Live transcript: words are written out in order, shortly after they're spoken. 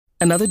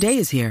Another day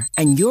is here,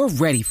 and you're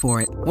ready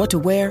for it. What to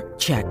wear?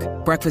 Check.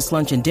 Breakfast,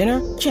 lunch, and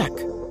dinner? Check.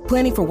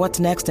 Planning for what's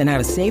next and how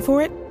to save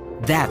for it?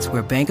 That's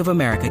where Bank of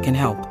America can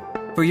help.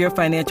 For your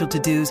financial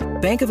to-dos,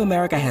 Bank of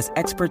America has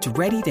experts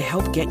ready to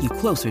help get you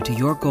closer to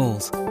your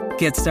goals.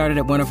 Get started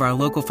at one of our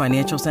local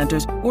financial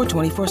centers or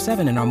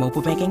 24/7 in our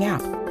mobile banking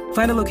app.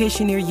 Find a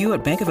location near you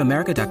at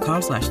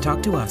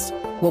bankofamerica.com/talktous.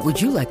 What would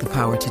you like the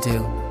power to do?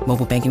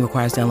 Mobile banking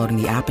requires downloading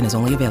the app and is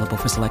only available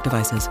for select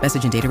devices.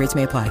 Message and data rates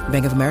may apply.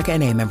 Bank of America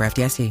N.A., member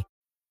FDIC.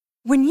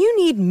 When you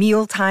need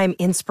mealtime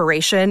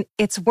inspiration,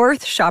 it's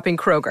worth shopping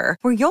Kroger,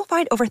 where you'll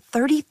find over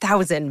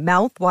 30,000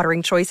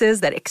 mouth-watering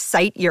choices that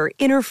excite your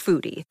inner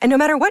foodie. And no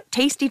matter what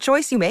tasty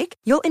choice you make,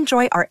 you'll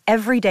enjoy our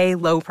everyday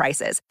low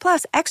prices,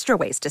 plus extra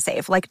ways to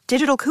save, like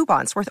digital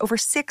coupons worth over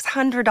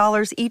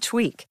 $600 each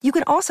week. You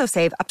can also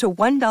save up to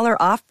 $1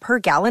 off per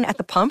gallon at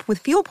the pump with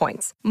fuel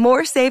points.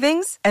 More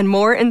savings and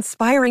more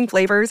inspiring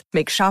flavors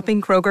make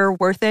shopping Kroger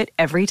worth it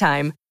every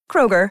time.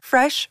 Kroger,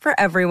 fresh for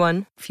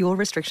everyone. Fuel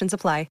restrictions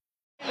apply.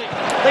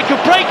 They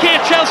could break here,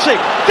 Chelsea.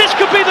 This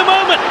could be the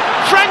moment.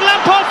 Frank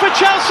Lampard for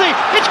Chelsea.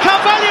 It's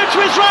Carvalho to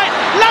his right.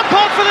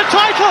 Lampard for the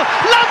title.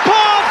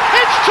 Lampard!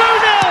 It's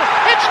 2-0.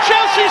 It's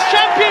Chelsea's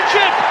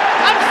championship.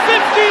 And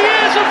 50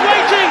 years of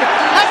waiting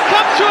have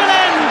come to an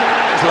end.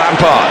 It's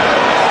Lampard.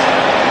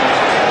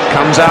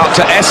 Comes out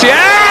to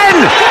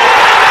Essien!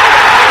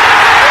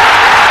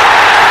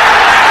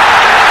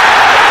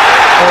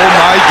 Oh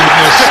my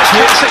goodness.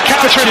 Classic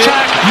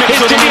counter-attack.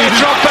 Here's Didier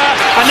Drogba.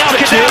 And now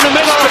get down the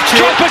middle.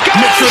 Drogba goes.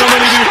 Scores!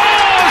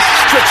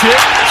 Stretch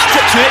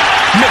it.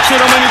 Mix it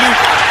on when you do.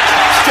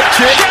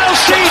 Stretch it.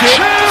 Chelsea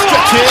 2,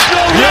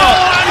 Arsenal 0,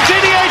 and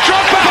Didier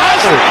Drogba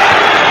has.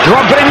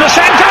 Drogba in the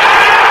centre!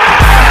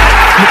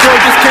 McCoy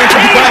just came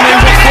from the Bayern and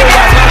went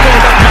forward. Now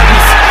going back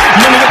madness.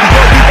 None of it can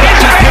go.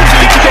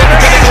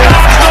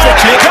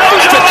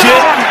 Stretch it.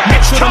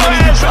 Mix it on when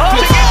you do.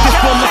 This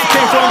one must have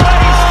came from.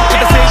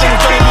 The stage is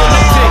very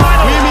electric.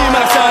 What do you mean,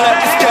 man? I sound like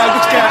this guy,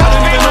 which guy? I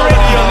don't even know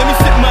radio. Let me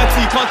sip my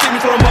tea. Can't take me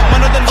for a month.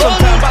 Man, I've done some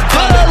time back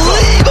time.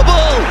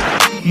 Unbelievable!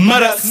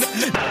 Maras.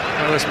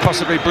 As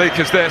possibly bleak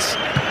as this.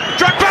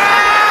 Drogba!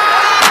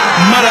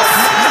 Maras.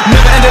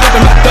 Never ended up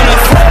in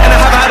McDonald's. And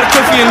I haven't had a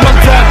trophy in a long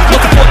time.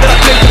 What the fuck did I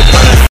play for the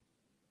Gunners?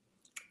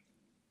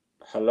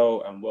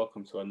 Hello and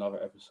welcome to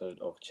another episode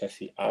of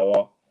Chessy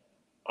Hour.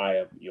 I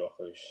am your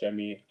host,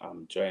 Shemi.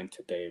 I'm joined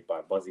today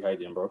by Buzzy. How you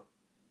doing, bro?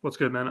 What's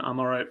good, man? I'm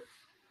all right.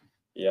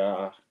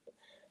 Yeah,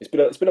 it's been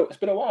a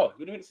while. It's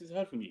been a minute since I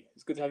heard from you.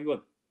 It's good to have you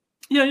on.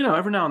 Yeah,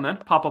 every now and then,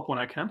 pop up when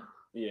I can.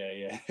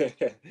 Yeah,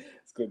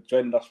 it's good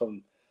joining us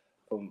from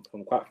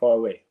quite far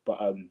away.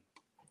 But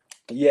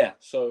yeah.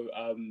 So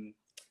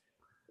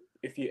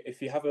if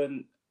you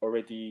haven't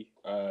already,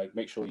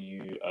 make sure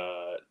you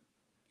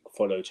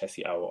follow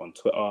Chessy Hour on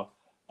Twitter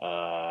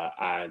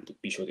and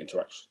be sure to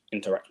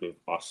interact with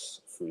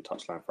us through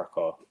Touchline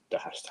Fracker, the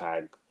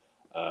hashtag.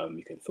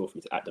 You can feel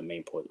free to at the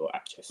main pod or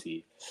at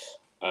Chessy.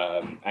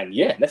 And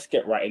yeah, let's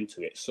get right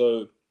into it.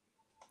 So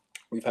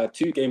we've had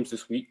 2 games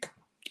this week.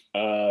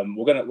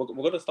 We're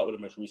gonna start with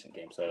the most recent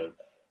game. So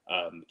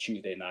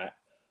Tuesday night,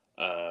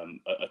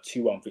 a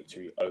 2-1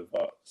 victory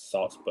over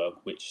Salzburg,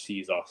 which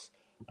sees us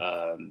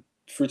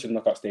through to the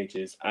knockout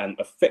stages and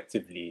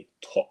effectively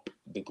top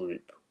the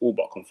group, all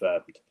but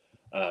confirmed,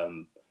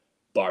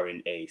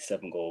 barring a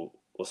 7-goal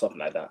or something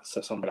like that. So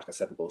something like a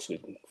 7-goal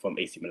swing from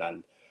AC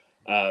Milan.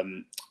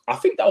 I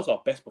think that was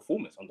our best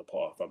performance on the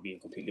part, if I'm being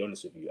completely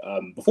honest with you.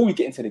 Before we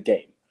get into the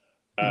game,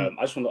 I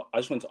just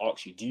want to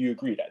ask you: do you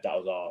agree that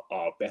was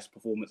our best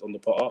performance on the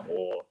pot,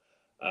 or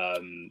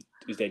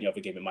is there any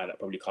other game in mind that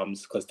probably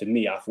comes? Because to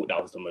me, I thought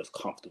that was the most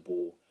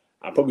comfortable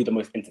and probably the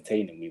most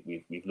entertaining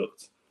we've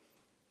looked.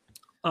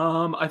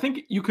 I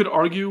think you could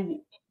argue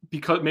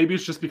because maybe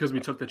it's just because we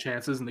took the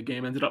chances and the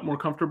game ended up more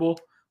comfortable.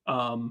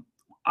 One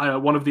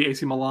of the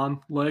AC Milan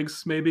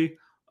legs, maybe,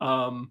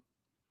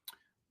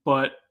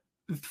 but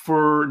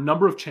for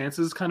number of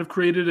chances kind of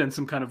created and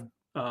some kind of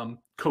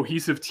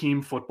cohesive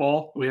team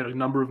football, we had a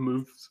number of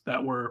moves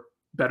that were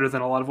better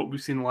than a lot of what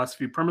we've seen in the last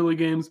few Premier League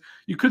games.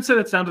 You could say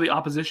that's down to the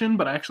opposition,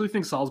 but I actually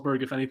think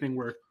Salzburg, if anything,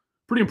 were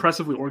pretty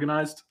impressively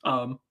organized.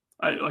 I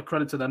like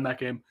credit to them that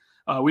game.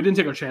 We didn't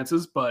take our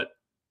chances, but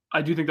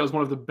I do think that was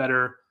one of the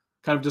better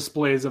kind of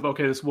displays of,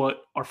 okay, this is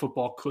what our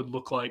football could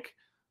look like.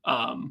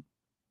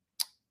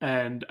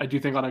 And I do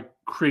think on a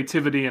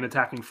creativity and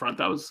attacking front,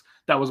 that was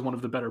one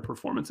of the better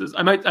performances.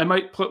 I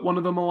might put one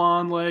of the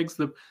Milan legs.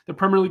 The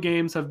Premier League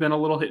games have been a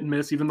little hit and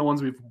miss. Even the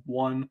ones we've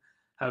won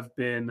have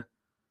been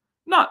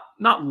not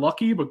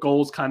lucky, but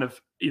goals kind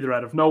of either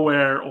out of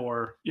nowhere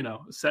or, a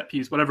set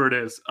piece, whatever it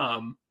is.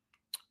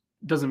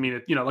 Doesn't mean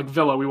it, like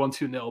Villa, we won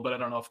 2-0, but I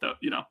don't know if that,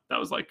 that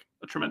was like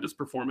a tremendous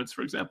performance,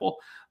 for example.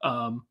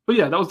 But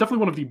yeah, that was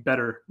definitely one of the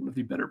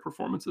better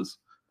performances.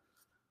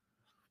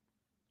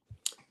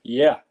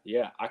 Yeah,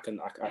 I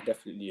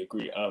definitely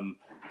agree.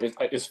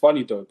 It's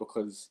funny though,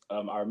 because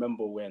I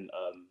remember when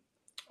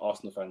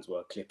Arsenal fans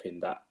were clipping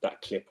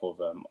that clip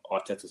of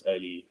Arteta's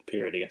early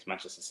period against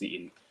Manchester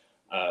City,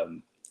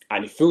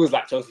 And it feels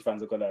like Chelsea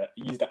fans are gonna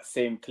use that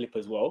same clip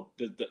as well.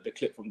 The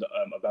clip from the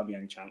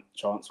Aubameyang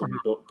chance when we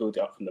build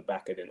it up from the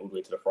back and then all the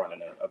way to the front,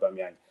 and then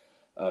Aubameyang,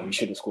 he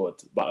should have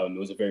scored, but it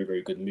was a very,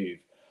 very good move.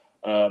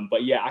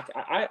 But yeah,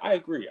 I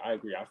agree. I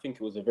think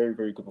it was a very,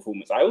 very good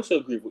performance. I also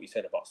agree with what you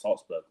said about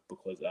Salzburg,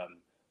 because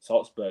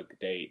Salzburg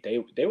they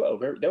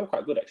were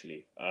quite good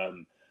actually.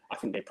 I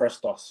think they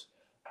pressed us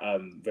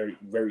very,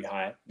 very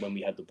high when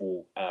we had the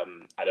ball at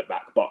the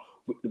back, but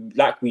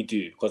like we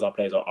do, because our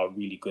players are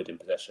really good in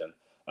possession.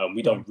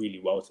 We done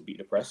really well to beat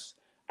the press,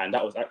 and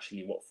that was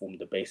actually what formed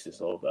the basis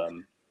of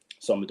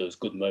some of those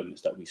good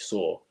moments that we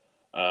saw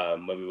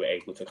when we were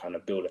able to kind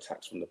of build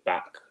attacks from the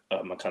back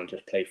and kind of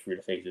just play through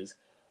the phases,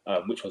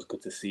 which was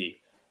good to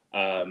see.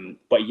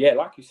 But yeah,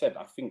 like you said,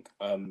 I think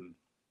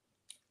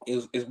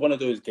it's one of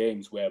those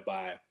games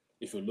whereby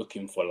if you're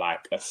looking for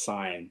like a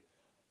sign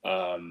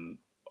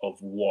of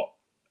what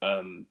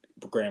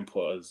Graham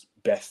Potter's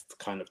best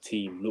kind of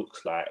team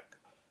looks like,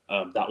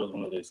 that was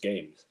one of those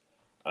games.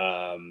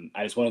 And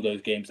it's one of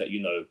those games that, you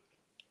know,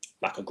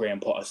 like a Graham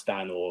Potter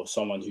stan or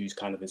someone who's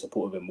kind of in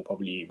support of him will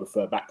probably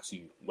refer back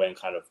to when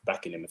kind of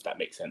backing him, if that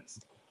makes sense.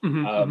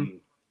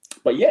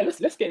 But yeah, let's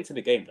get into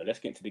the game though. Let's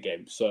get into the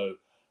game. So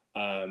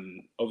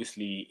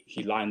obviously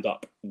he lined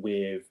up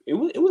with it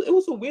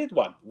was a weird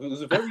one. It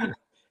was a very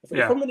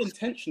from an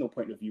intentional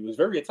point of view, it was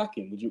very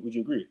attacking. Would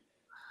you agree?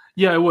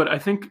 Yeah, I would. I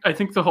think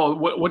the whole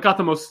what got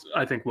the most.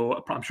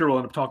 I'm sure we'll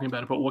end up talking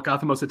about it. But what got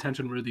the most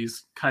attention were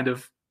these kind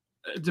of,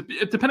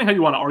 depending how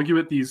you want to argue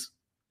it, these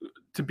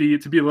to be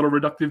a little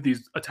reductive,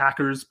 these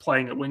attackers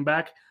playing at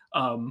wingback.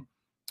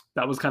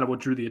 That was kind of what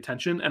drew the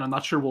attention, and I'm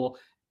not sure we'll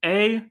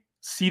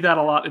see that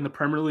a lot in the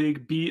Premier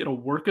League. B, it'll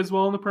work as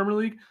well in the Premier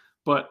League.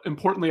 But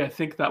importantly, I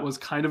think that was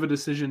kind of a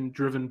decision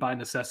driven by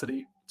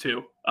necessity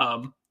too.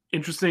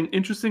 Interesting.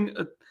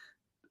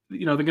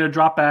 You know, they're going to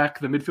drop back.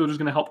 The midfielder's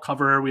going to help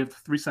cover. We have the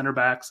 3 center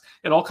backs.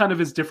 It all kind of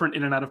is different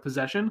in and out of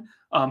possession.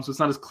 So it's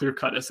not as clear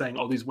cut as saying,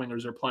 these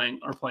wingers are playing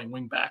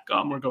wing back.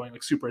 We're going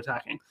like super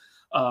attacking.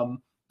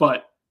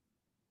 But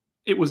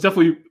it was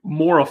definitely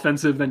more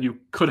offensive than you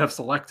could have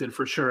selected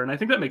for sure. And I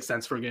think that makes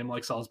sense for a game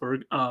like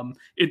Salzburg.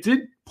 It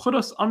did put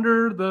us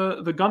under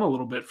the gun a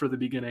little bit for the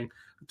beginning.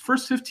 The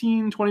first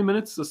 15, 20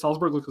 minutes, the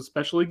Salzburg looked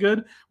especially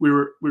good. We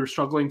were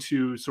struggling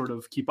to sort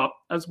of keep up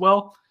as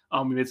well.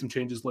 We made some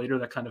changes later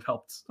that kind of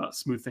helped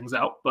smooth things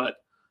out. But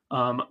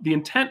the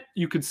intent,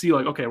 you could see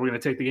like, okay, we're going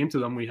to take the game to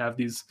them. We have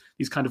these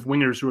kind of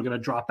wingers who are going to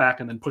drop back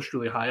and then push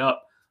really high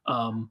up.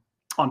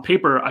 On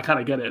paper, I kind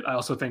of get it. I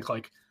also think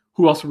like,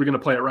 who else are we going to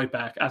play at right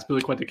back?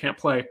 Azpilicueta can't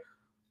play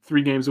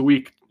 3 games a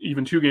week,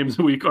 even 2 games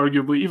a week,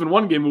 arguably, even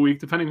 1 game a week,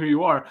 depending who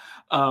you are.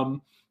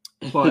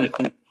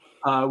 But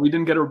we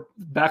didn't get a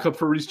backup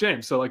for Reece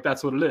James. So like,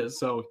 that's what it is.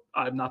 So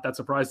I'm not that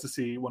surprised to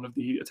see one of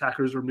the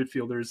attackers or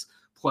midfielders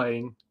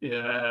playing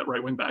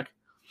right wing back.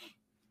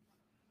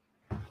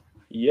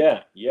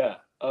 Yeah.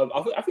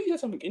 I think you had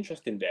something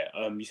interesting there.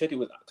 You said it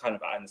was kind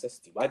of out of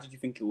necessity. Why did you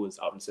think it was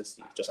out of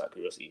necessity? Just out of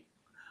curiosity.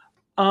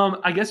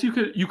 I guess you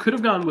could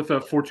have gone with a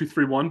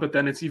 4-2-3-1, but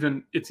then it's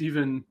even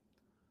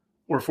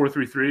or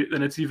 4-3-3.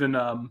 Then it's even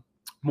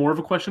more of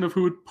a question of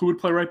who would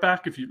play right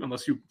back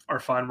unless you are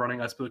fine running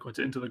Azpilicueta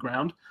into the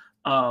ground.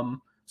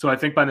 So I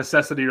think by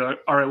necessity, you're like,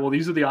 all right, well,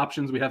 these are the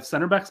options. We have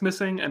center backs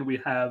missing, and we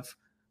have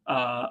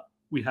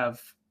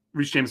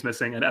Reece James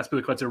missing, and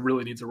Azpilicueta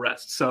really needs a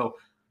rest. So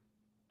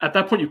at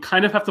that point, you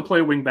kind of have to play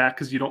a wing back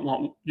because you don't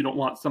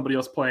want somebody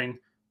else playing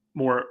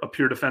more a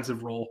pure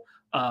defensive role.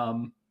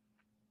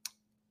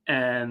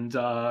 And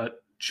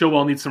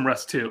Chilwell needs some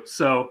rest too.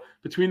 So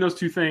between those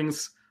two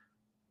things,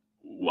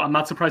 I'm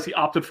not surprised he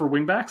opted for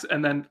wingbacks.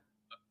 And then,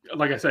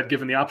 like I said,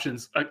 given the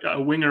options,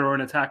 a winger or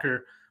an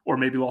attacker, or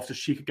maybe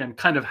Loftus-Cheek again,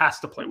 kind of has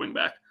to play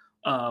wingback.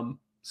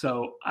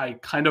 So I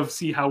kind of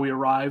see how we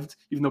arrived,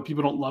 even though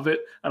people don't love it.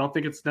 I don't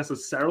think it's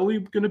necessarily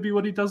going to be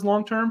what he does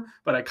long term,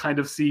 but I kind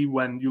of see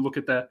when you look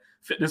at the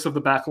fitness of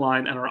the back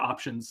line and our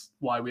options,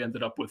 why we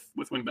ended up with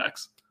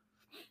wingbacks.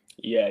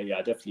 Yeah,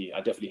 I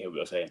definitely hear what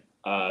you're saying.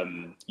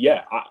 I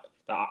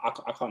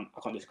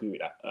can't disagree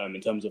with that.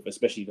 In terms of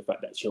especially the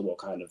fact that Chilwell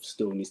kind of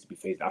still needs to be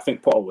phased. I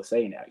think Potter was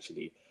saying it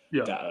actually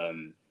that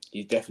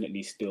he's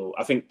definitely still.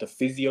 I think the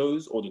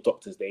physios or the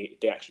doctors they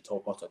actually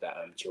told Potter that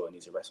Chilwell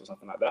needs a rest or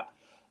something like that.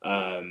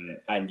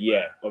 And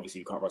yeah, obviously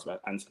you can't rush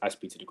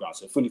Aspie to the ground.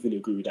 So fully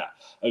agree with that.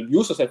 You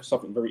also said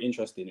something very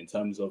interesting in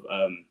terms of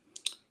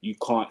you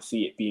can't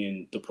see it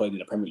being deployed in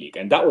the Premier League,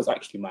 and that was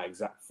actually my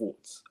exact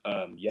thoughts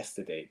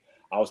yesterday.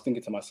 I was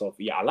thinking to myself,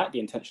 yeah, I like the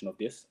intention of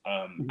this,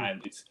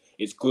 and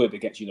it's good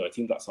against a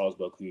team like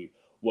Salzburg who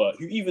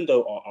even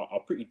though are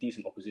pretty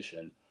decent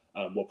opposition,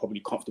 were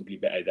probably comfortably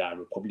better than.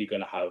 We're probably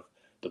going to have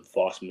the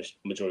vast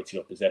majority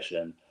of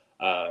possession,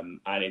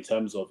 and in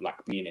terms of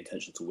like being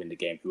intentional to win the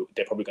game,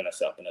 they're probably going to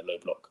set up in a low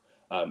block.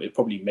 It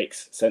probably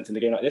makes sense in a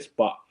game like this,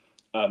 but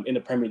in the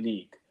Premier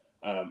League,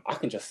 I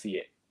can just see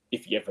it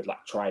if you ever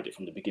like tried it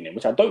from the beginning,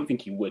 which I don't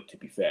think you would, to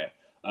be fair.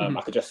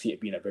 I could just see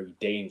it being a very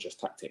dangerous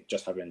tactic,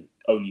 just having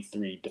only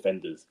 3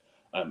 defenders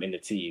in the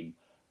team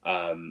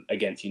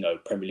against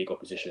Premier League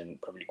opposition,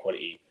 Premier League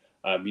quality.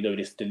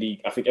 The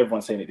league. I think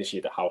everyone's saying it this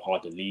year that how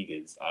hard the league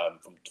is.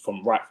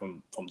 From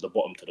the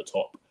bottom to the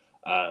top.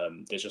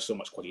 There's just so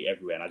much quality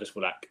everywhere, and I just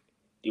feel like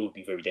it would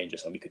be very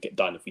dangerous, and we could get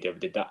done if we ever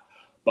did that.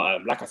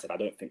 But like I said, I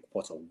don't think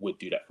Potter would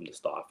do that from the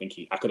start. I think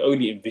I could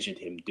only envision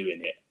him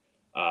doing it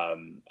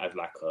as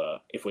like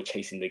if we're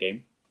chasing the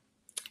game.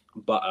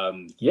 But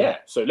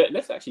so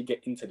let's actually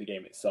get into the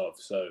game itself.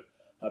 So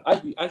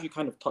as you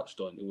kind of touched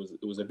on,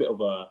 it was a bit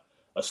of a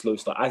slow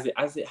start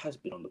as it has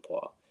been on the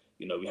pot.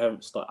 We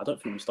haven't started. I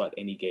don't think we started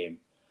any game.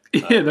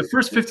 The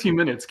first 15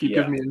 minutes keep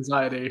giving me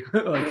anxiety.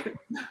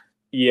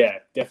 Yeah,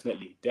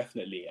 definitely.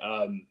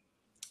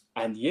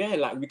 And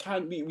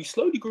we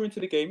slowly grew into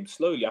the game.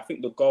 Slowly, I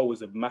think the goal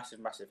was a massive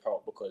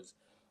help because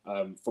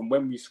from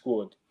when we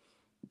scored,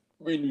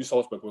 we knew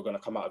Salzburg were going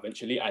to come out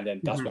eventually, and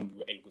then that's when we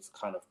were able to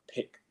kind of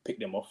pick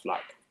them off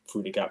like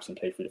through the gaps and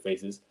play through the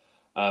phases.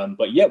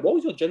 But yeah, what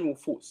was your general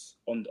thoughts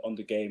on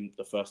the game,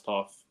 the first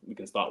half? We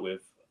can start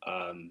with,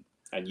 let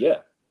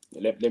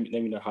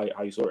me know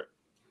how you saw it.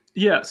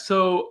 Yeah,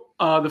 so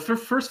the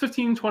first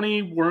 15,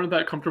 20 weren't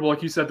that comfortable.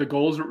 Like you said, the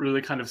goals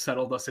really kind of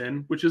settled us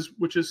in, which is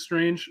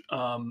strange.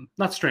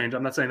 Not strange.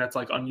 I'm not saying that's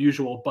like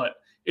unusual, but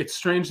it's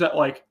strange that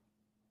like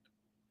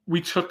we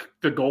took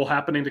the goal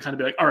happening to kind of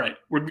be like, all right,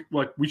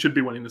 we should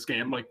be winning this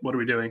game. Like, what are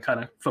we doing?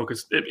 Kind of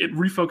focused. It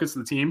refocused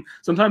the team.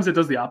 Sometimes it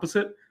does the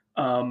opposite.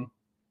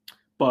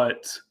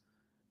 But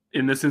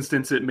in this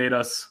instance, it made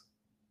us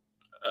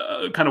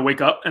kind of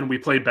wake up, and we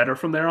played better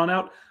from there on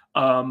out.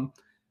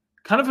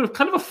 Kind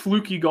of a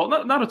fluky goal,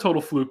 not a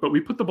total fluke, but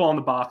we put the ball in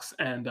the box,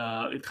 and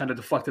it kind of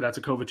deflected out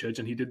to Kovacic,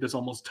 and he did this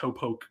almost toe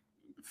poke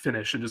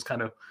finish and just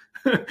kind of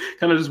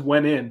just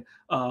went in.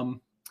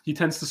 He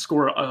tends to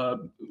score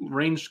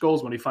ranged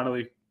goals when he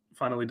finally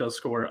does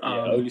score.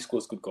 Only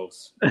scores good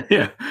goals.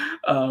 Yeah.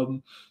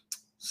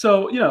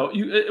 So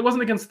it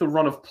wasn't against the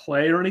run of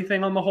play or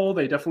anything on the whole.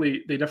 They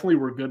definitely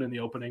were good in the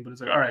opening, but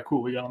it's like, all right,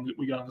 cool, we got on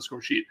the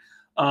score sheet.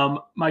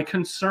 My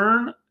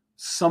concern,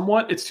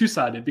 somewhat, it's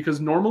two-sided, because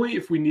normally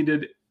if we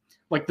needed,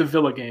 like the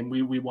Villa game,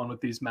 we won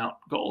with these Mount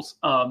goals.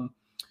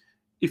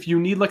 If you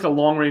need like a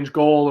long-range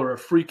goal or a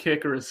free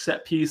kick or a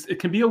set piece, it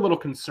can be a little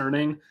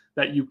concerning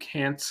that you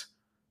can't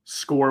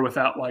score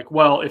without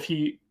if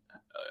he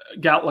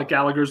like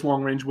Gallagher's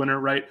long-range winner,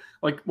 right?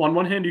 Like on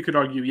one hand, you could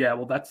argue, yeah,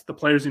 well, that's the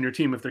players in your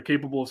team. If they're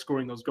capable of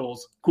scoring those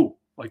goals, cool.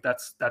 Like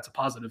that's a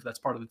positive. That's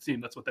part of the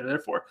team. That's what they're there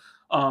for.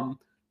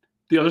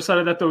 The other side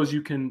of that, though, is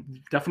you can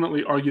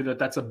definitely argue that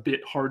that's a bit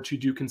hard to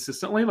do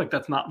consistently. Like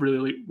that's not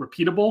really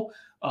repeatable.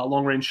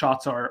 Long-range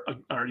shots are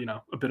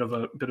a bit of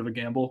a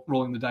gamble,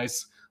 rolling the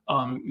dice.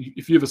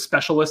 If you have a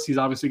specialist, he's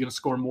obviously going to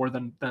score more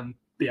than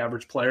the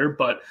average player.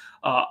 But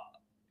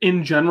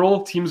in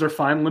general, teams are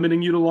fine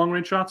limiting you to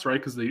long-range shots, right?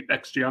 Because the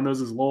XG on those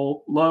is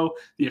low.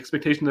 The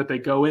expectation that they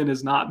go in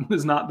is not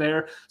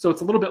there. So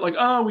it's a little bit like,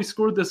 oh, we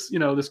scored this,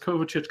 this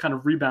Kovacic kind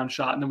of rebound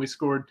shot, and then we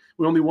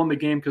only won the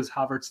game because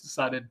Havertz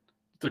decided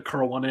to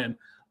curl one in.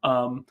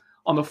 On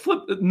the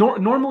flip,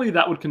 normally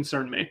that would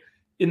concern me.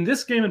 In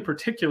this game in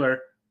particular,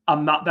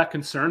 I'm not that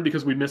concerned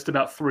because we missed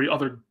about 3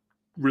 other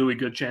really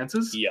good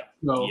chances. Yeah.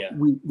 So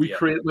we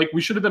created, like, we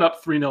should have been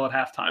up 3-0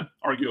 at halftime,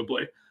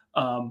 arguably.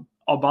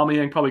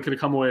 Aubameyang probably could have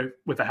come away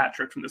with a hat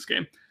trick from this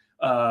game.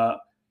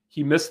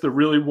 He missed the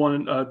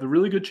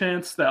really good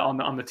chance that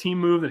on the team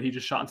move that he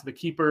just shot into the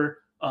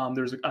keeper.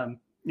 There's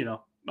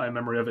my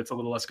memory of it's a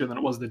little less good than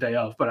it was the day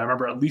of, but I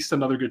remember at least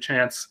another good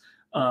chance.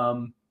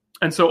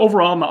 And so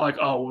overall, I'm not like,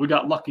 oh, well, we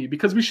got lucky,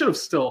 because we should have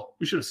still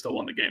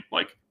won the game,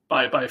 like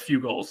by a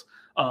few goals.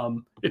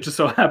 It just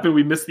so happened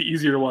we missed the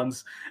easier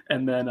ones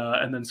and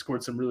then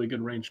scored some really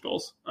good range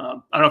goals. I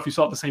don't know if you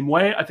saw it the same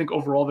way. I think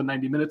overall the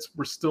 90 minutes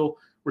were still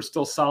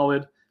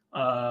solid,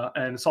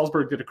 and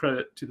Salzburg did a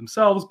credit to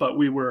themselves, but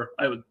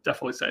I would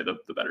definitely say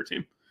the better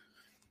team.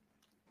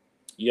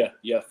 Yeah,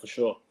 for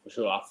sure.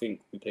 I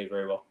think we played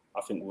very well. I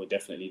think we were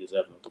definitely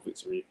deserving of the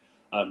victory.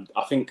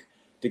 I think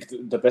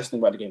the best thing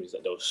about the game is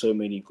that there were so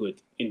many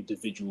good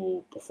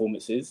individual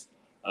performances.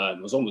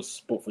 It was almost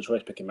sport for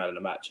choice picking man of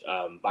the match.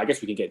 But I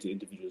guess we can get to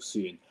individuals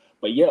soon.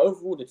 But yeah,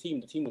 overall the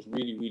team was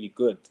really, really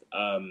good.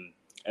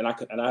 And I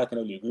can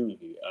only agree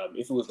with you.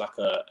 If it was like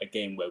a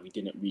game where we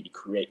didn't really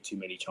create too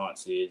many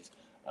chances,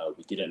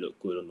 we didn't look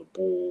good on the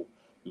ball,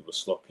 we were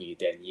sloppy,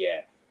 then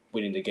yeah,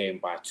 winning the game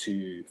by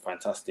 2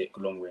 fantastic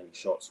long-range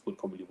shots would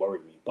probably worry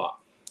me. But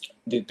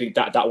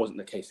that wasn't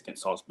the case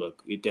against Salzburg.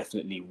 It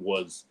definitely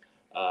was.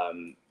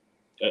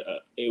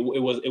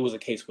 It was a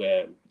case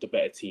where the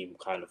better team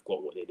kind of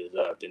got what they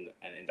deserved, and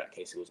in that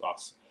case, it was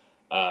us.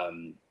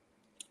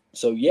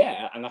 So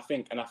yeah, and I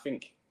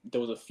think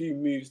there was a few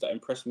moves that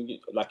impressed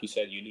me. Like you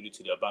said, you alluded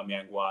to the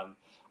Aubameyang one,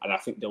 and I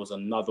think there was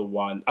another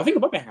one. I think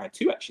Aubameyang had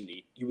 2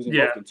 actually. He was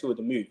involved in 2 of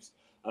the moves.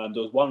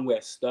 There was one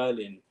where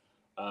Sterling,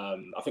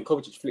 I think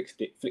Kovacic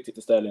flicked it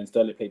to Sterling.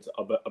 Sterling played to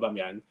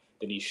Aubameyang.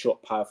 Then he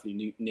shot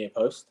powerfully near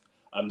post.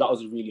 That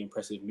was a really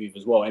impressive move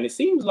as well. And it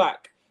seems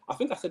like, I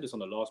think I said this on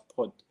the last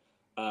pod,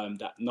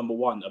 that number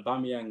 1,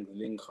 Aubameyang's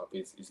link up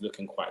is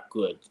looking quite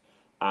good,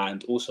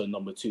 and also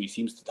number 2, he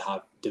seems to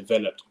have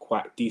developed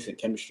quite decent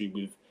chemistry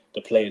with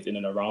the players in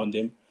and around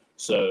him.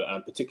 So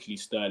particularly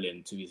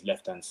Sterling to his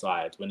left-hand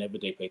side, whenever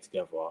they play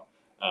together,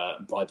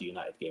 by the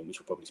United game, which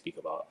we'll probably speak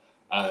about,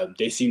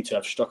 they seem to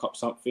have struck up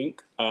something.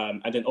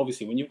 And then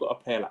obviously when you've got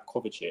a player like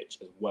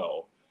Kovacic as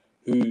well,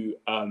 who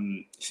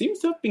seems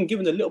to have been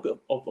given a little bit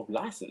of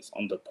license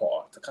on the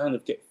part to kind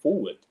of get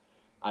forward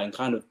and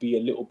kind of be a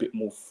little bit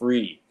more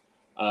free.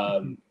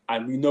 And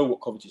we know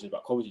what Kovacic is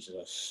about. Kovacic is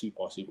a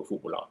super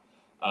footballer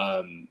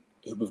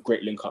with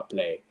great link-up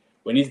play.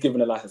 When he's given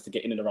a license to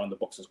get in and around the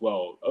box as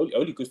well,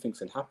 only good things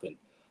can happen.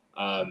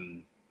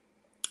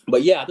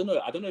 But yeah, I don't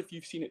know if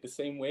you've seen it the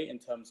same way in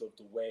terms of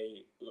the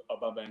way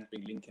Aubameyang's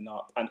been linking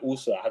up, and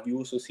also have you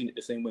also seen it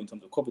the same way in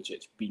terms of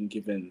Kovacic being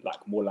given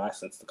like more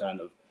license to kind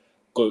of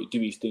go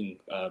do his thing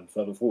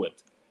further forward,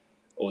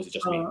 or is it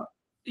just me?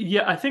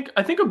 Yeah, I think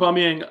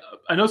Aubameyang.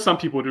 I know some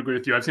people would agree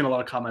with you. I've seen a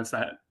lot of comments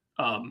that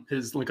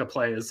his link-up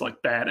play is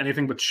like bad.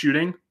 Anything but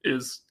shooting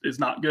is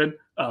not good.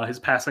 His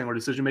passing or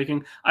decision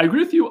making. I agree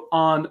with you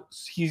on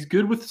he's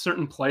good with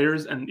certain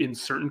players and in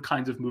certain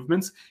kinds of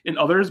movements. In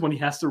others, when he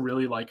has to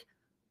really like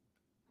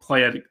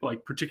play at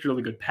like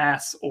particularly good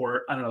pass,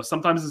 or I don't know,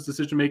 sometimes his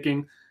decision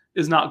making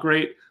is not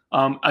great.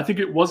 I think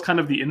it was kind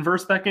of the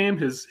inverse that game.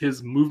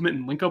 His movement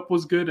and link up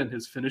was good, and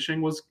his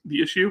finishing was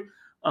the issue.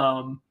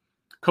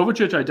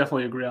 Kovacic, I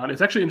definitely agree on.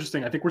 It's actually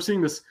interesting. I think we're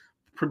seeing this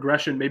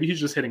progression. Maybe he's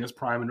just hitting his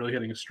prime and really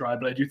hitting his stride,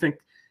 but I do think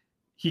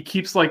he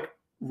keeps like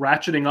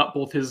ratcheting up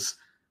both his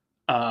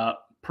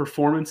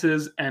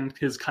performances and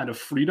his kind of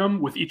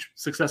freedom with each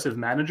successive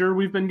manager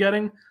we've been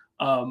getting.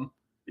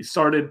 He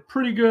started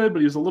pretty good, but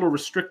he was a little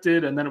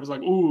restricted, and then it was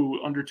like,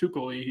 ooh, under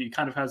Tuchel, he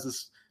kind of has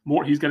this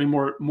more. He's getting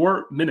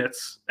more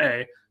minutes.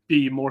 A,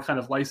 B, more kind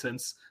of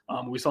license.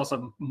 We saw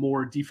some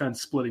more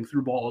defense splitting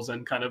through balls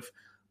and kind of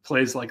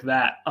plays like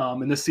that.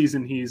 And this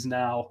season, he's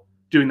now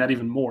doing that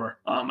even more.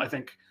 I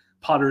think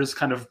Potter's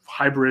kind of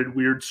hybrid,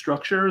 weird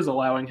structure is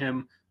allowing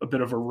him a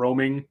bit of a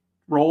roaming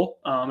role,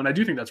 and I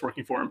do think that's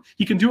working for him.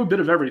 He can do a bit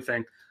of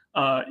everything,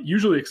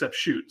 usually except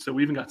shoot. So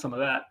we even got some of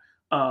that.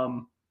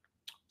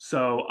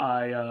 So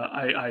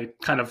I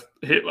kind of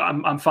hit.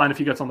 I'm fine if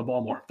he gets on the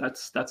ball more.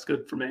 That's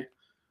good for me.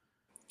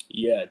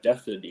 Yeah,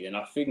 definitely. And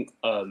I think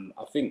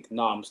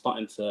now I'm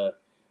starting to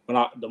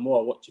the more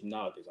I watch him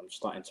nowadays, I'm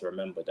starting to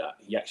remember that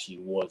he actually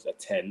was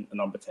a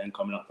number 10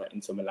 coming up at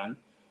Inter Milan.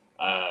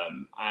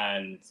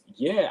 And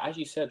yeah, as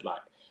you said,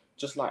 like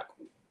just like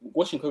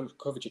watching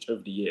Kovacic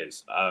over the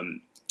years,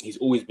 he's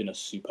always been a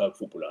superb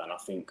footballer, and I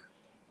think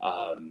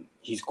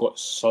he's got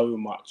so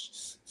much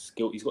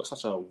skill. He's got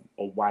such a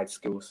wide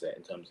skill set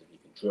in terms of he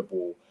can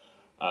dribble.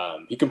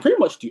 He can pretty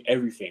much do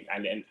everything.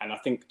 And I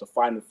think the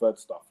final third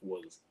stuff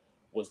was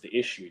the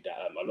issue that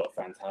a lot of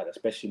fans had,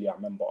 especially I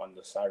remember on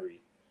the Sarri.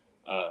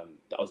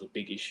 That was a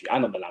big issue,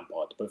 and on the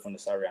Lampard, both on the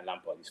Sarri and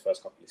Lampard, his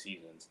first couple of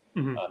seasons.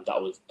 Mm-hmm.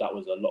 That was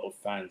a lot of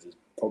fans'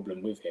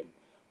 problem with him.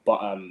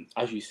 But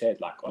as you said,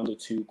 like under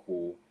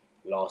Tuchel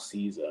last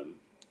season,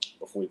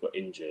 before he got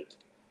injured,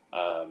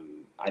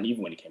 and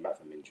even when he came back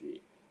from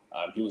injury,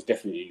 he was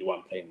definitely the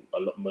one playing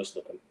most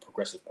of the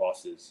progressive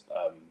passes,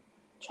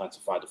 trying to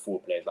find the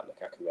forward players like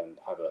Lukaku and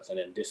Havertz. And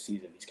then this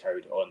season, he's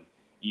carried it on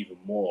even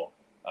more.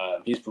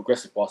 His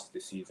progressive passes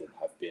this season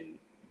have been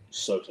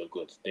so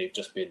good. They've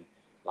just been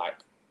like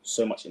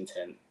so much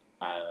intent,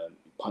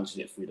 punches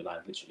it through the line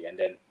literally. And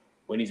then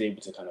when he's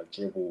able to kind of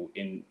dribble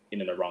in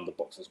and around the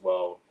box as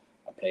well,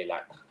 and play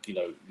like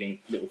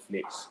little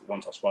flicks,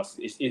 one-touch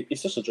passes,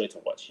 it's just a joy to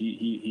watch.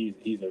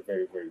 He's a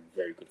very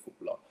very good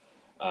footballer.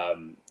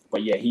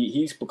 But yeah,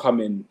 he's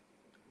becoming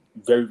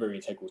very very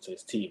integral to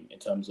his team in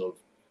terms of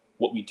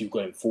what we do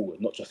going forward,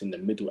 not just in the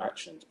middle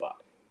actions, but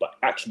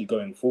actually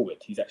going forward.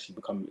 He's actually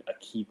becoming a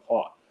key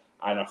part,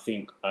 and I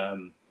think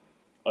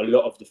a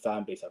lot of the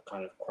fan base have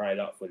kind of cried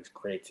out for this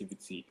creative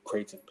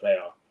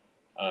player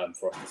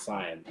for us to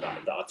sign.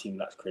 That our team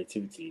lacks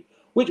creativity,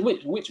 which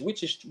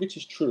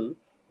is true.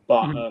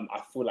 But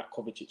I feel like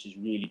Kovacic is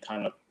really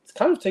kind of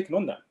taken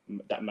on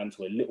that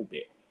mantle a little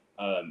bit,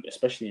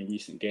 especially in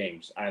recent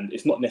games. And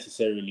it's not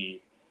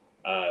necessarily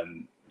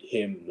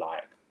him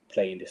like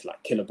playing this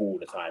like killer ball all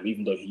the time,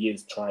 even though he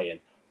is trying.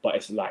 But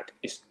it's like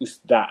it's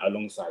that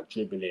alongside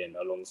dribbling,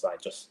 alongside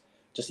just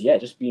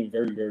being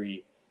very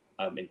very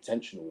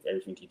intentional with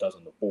everything he does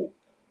on the ball.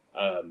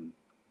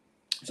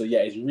 So yeah,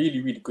 it's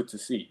really really good to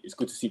see. It's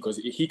good to see because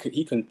he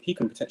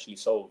can potentially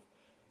solve.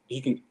 He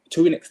can,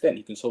 to an extent,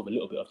 he can solve a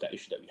little bit of that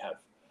issue that we have,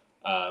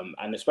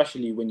 and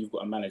especially when you've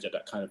got a manager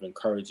that kind of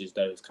encourages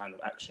those kind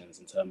of actions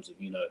in terms of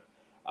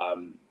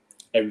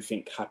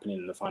everything happening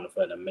in the final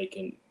third and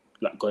making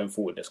like going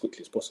forward as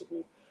quickly as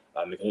possible.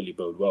 It can only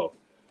bode well.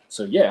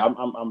 So yeah,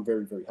 I'm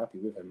very very happy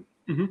with him.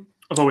 Mm-hmm.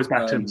 I've always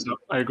backed him, so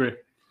I agree.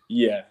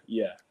 Yeah.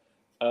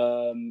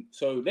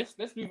 So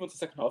let's move on to the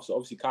second half. So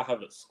obviously Kai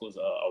Havertz scores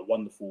a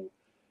wonderful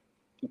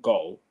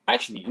goal.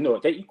 Actually,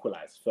 they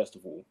equalised first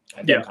of all,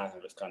 and then Kai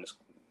Havertz kind of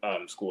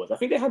scores. I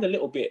think they had a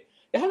little bit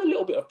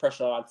of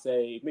pressure. I'd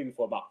say maybe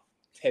for about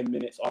 10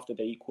 minutes after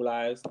they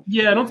equalised.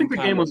 Yeah, I don't think the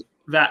game was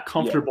that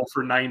comfortable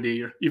for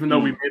 90. Even though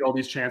we made all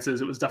these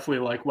chances, it was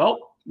definitely like,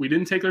 well, we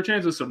didn't take their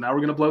chances, so now we're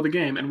going to blow the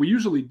game, and we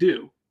usually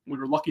do. We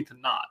were lucky to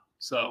not.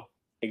 So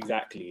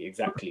Exactly.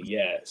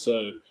 Yeah.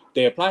 So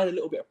they applied a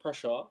little bit of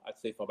pressure, I'd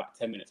say, for about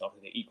 10 minutes after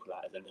they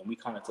equalised, and then we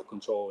kind of took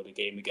control of the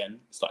game again,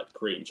 started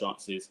creating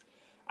chances,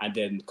 and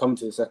then come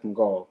to the second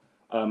goal.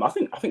 I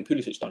think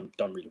Pulisic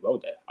done really well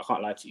there. I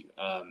can't lie to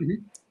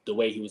you. The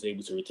way he was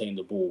able to retain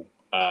the ball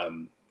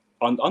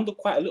under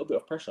quite a little bit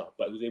of pressure,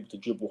 but he was able to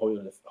dribble,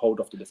 hold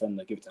off the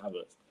defender, give it to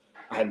Havertz.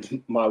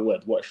 And my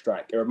word, what a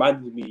strike! It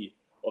reminded me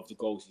of the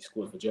goals he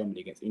scored for Germany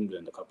against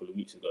England a couple of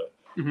weeks ago.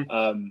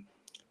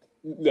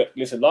 Look,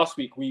 listen. Last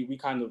week we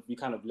kind of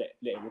let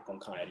it rip on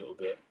Kai a little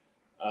bit.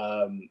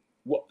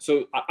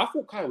 So I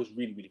thought Kai was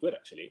really good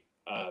actually.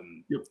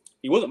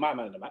 He wasn't my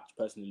man of the match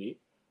personally.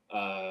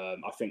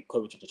 I think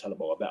Kovacic and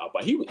Chalobah were better,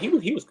 but he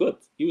was good.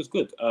 He was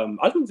good. I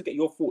just wanted to get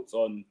your thoughts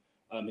on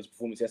his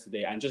performance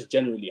yesterday and just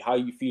generally how are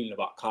you feeling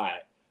about Kai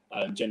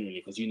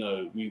generally, because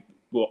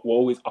we're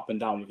always up and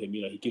down with him.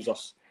 He gives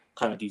us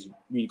kind of these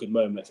really good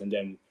moments and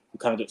then we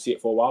kind of don't see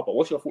it for a while. But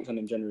what's your thoughts on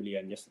him generally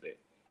and yesterday?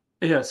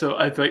 Yeah, so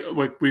I think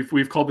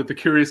we've called it the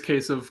curious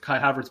case of Kai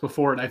Havertz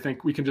before, and I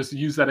think we can just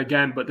use that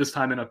again, but this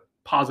time in a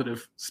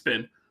positive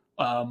spin.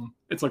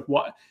 It's like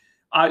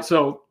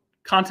so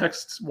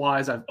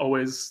context-wise, I've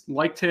always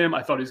liked him.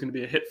 I thought he was going to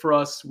be a hit for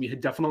us. We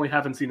definitely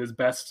haven't seen his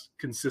best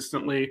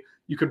consistently.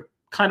 You could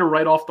kind of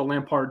write off the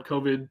Lampard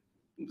COVID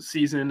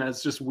season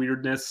as just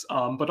weirdness,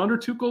 but under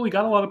Tuchel, he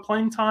got a lot of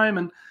playing time,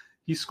 and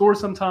he scores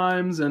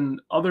sometimes, and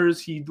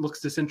others he looks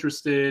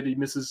disinterested. He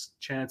misses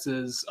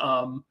chances.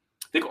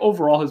 I think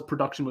overall his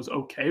production was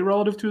okay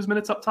relative to his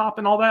minutes up top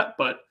and all that,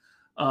 but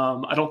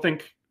I don't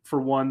think for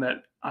one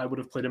that I would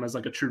have played him as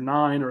like a true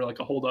 9 or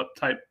like a hold up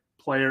type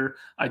player.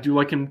 I do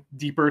like him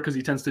deeper because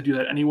he tends to do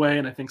that anyway,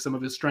 and I think some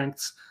of his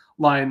strengths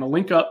lie in the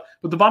link up.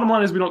 But the bottom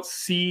line is we don't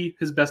see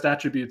his best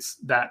attributes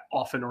that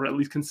often, or at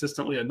least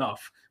consistently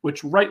enough,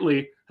 which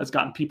rightly has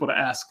gotten people to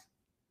ask,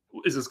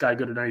 is this guy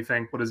good at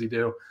anything? What does he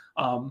do?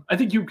 I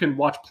think you can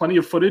watch plenty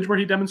of footage where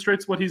he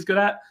demonstrates what he's good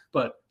at,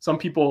 but some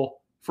people,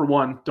 for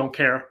one, don't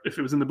care if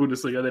it was in the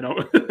Bundesliga. They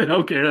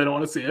don't care. They don't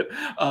want to see it.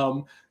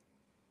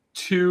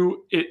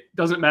 Two, it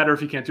doesn't matter if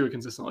he can't do it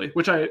consistently,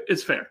 which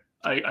is fair.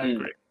 I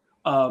agree.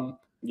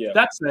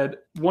 That said,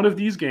 one of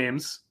these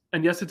games,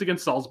 and yes, it's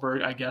against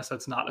Salzburg. I guess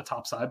that's not a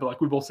top side, but like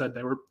we both said,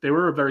 they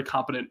were a very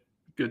competent,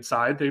 good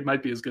side. They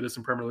might be as good as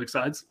some Premier League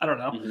sides. I don't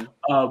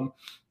know.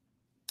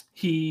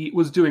 He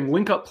was doing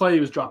link-up play. He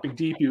was dropping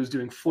deep. He was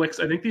doing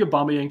flicks. I think the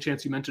Aubameyang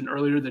chance you mentioned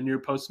earlier, the near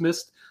post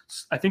missed,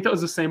 I think that was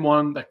the same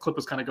one. That clip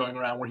was kind of going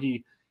around where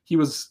it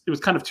was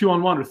kind of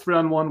 2-on-1 or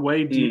 3-on-1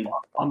 way deep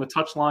on the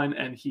touchline,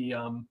 and he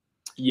kind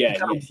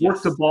of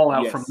worked the ball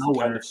out from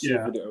nowhere. Kind of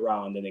circled it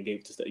around and then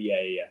gave it to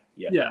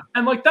Yeah.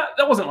 And like that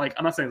wasn't like,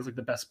 I'm not saying it's like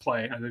the best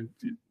play. I think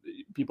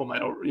people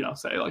might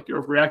say like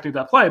you're reacting to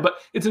that play, but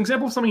it's an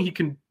example of something he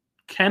can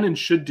and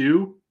should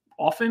do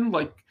often.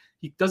 Like,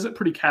 he does it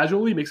pretty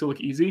casually, makes it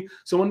look easy.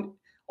 So when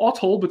all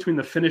told, between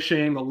the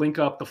finishing, the link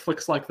up, the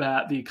flicks like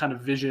that, the kind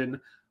of vision,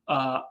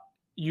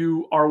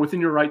 you are within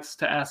your rights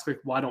to ask,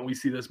 like, why don't we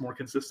see this more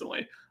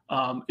consistently?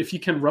 If he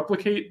can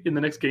replicate in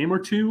the next game or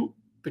two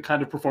the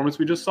kind of performance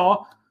we just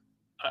saw,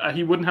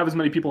 he wouldn't have as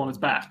many people on his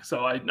back.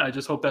 So I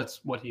just hope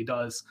that's what he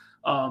does.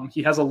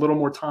 He has a little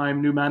more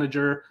time, new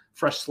manager,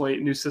 fresh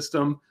slate, new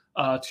system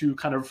to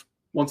kind of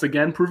once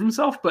again prove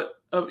himself. But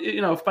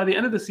if by the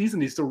end of the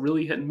season he's still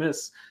really hit and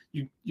miss,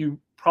 you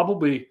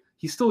probably,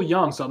 he's still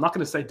young, so I'm not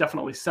going to say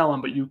definitely sell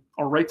him, but you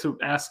are right to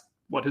ask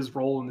what his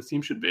role in the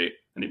team should be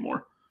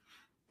anymore.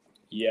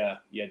 Yeah,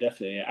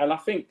 definitely. And I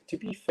think, to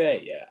be fair,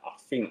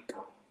 I think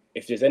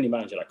if there's any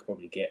manager that could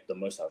probably get the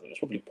most out of it, it's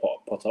probably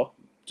Potter,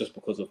 just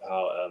because of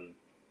how,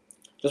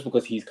 just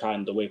because he's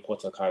the way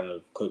Potter kind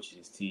of coaches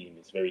his team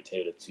is very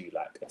tailored to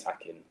like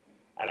attacking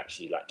and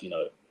actually like,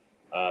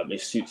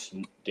 it suits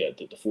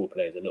the forward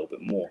players a little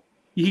bit more.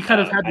 He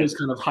kind of had those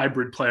kind of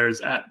hybrid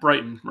players at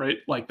Brighton, right?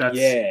 Like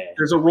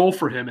there's a role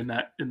for him in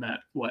that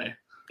way.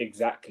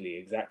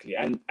 Exactly.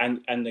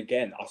 And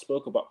again, I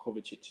spoke about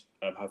Kovacic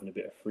having a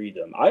bit of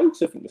freedom. I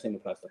also think the same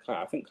applies to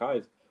Kai. I think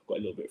Kai's got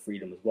a little bit of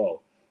freedom as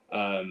well.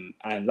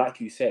 And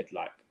like you said,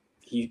 like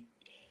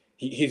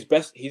his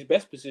best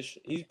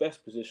position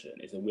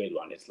is a weird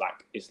one.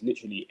 It's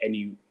literally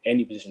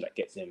any position that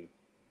gets him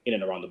in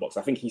and around the box.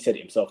 I think he said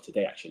it himself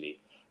today, actually.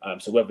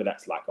 So whether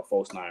that's like a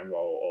false 9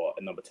 role or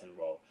a number 10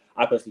 role,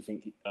 I personally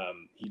think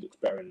he looks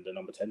better in the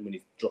number 10 when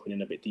he's dropping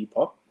in a bit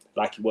deeper,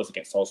 like he was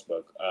against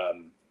Salzburg.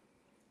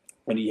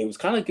 When he was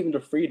kind of given the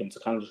freedom to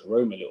kind of just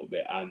roam a little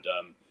bit, and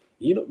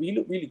he looked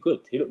really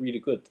good.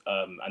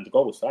 And the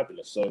goal was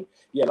fabulous. So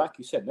yeah, like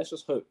you said, let's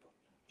just hope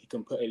he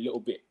can put a little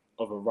bit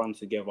of a run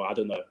together. I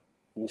don't know,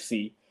 we'll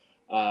see.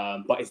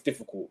 But it's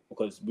difficult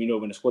because we know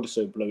when the squad is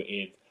so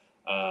bloated,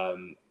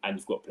 and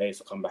you've got players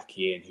to come back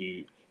in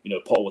who,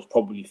 Potter was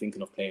probably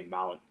thinking of playing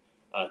Mount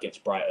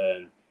against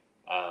Brighton.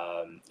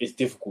 It's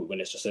difficult when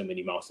there's just so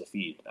many mouths to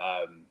feed.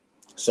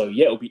 So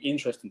yeah, it'll be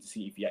interesting to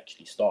see if he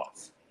actually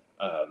starts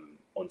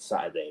on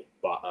Saturday.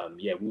 But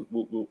yeah,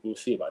 we'll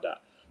see about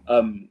that.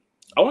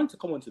 I wanted to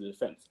come onto the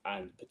defense,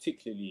 and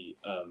particularly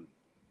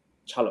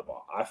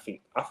Chalobah. I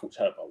thought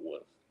Chalobah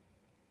was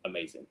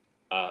amazing,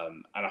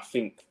 and I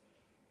think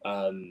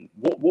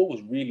What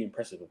was really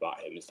impressive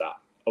about him is that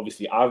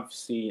obviously I've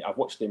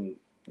watched him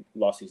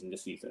last season,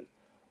 this season,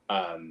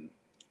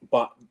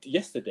 but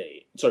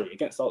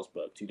against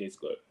Salzburg 2 days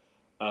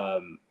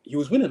ago, he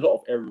was winning a lot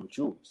of aerial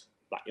duels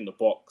like in the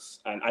box,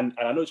 and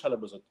I know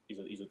Chalobah's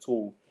he's a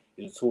tall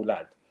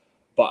lad,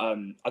 but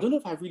I don't know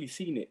if I've really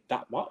seen it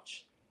that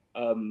much.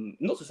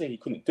 Not to say he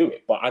couldn't do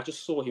it, but I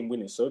just saw him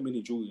winning so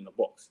many duels in the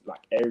box,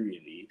 like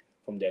aerially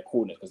from their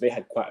corners, because they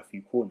had quite a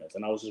few corners,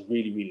 and I was just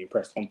really, really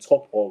impressed. On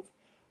top of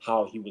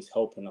how he was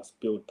helping us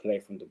build play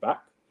from the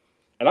back,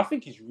 and I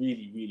think he's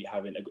really, really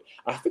having a good.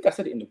 I think I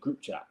said it in the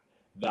group chat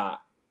that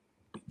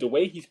the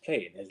way he's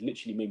playing has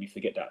literally made me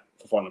forget that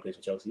Fofana plays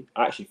for Chelsea.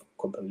 I actually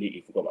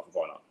completely forgot about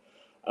Fofana.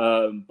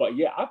 But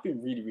yeah, I've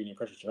been really, really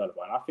impressed with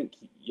Chalobah, and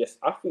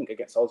I think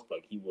against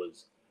Salzburg he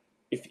was.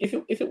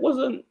 If it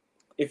wasn't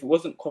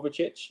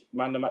Kovacic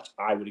man the match,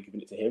 I would have given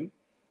it to him.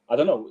 I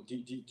don't know. Do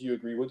you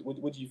agree? What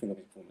do you think of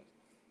his performance?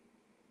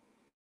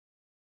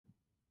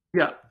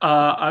 Yeah,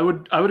 I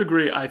would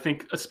agree. I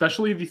think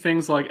especially the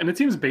things like, and it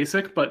seems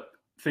basic, but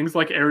things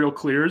like aerial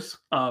clears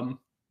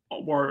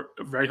were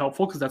very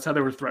helpful because that's how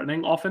they were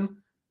threatening often.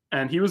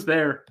 And he was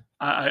there.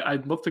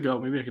 I'd love to go.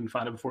 Maybe I can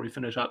find it before we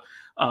finish up.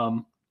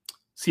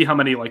 See how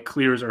many like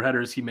clears or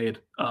headers he made.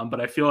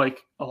 But I feel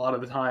like a lot of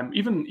the time,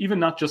 even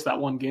not just that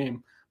one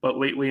game, but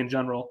lately in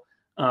general,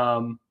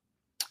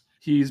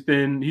 he's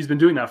been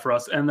doing that for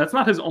us. And that's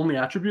not his only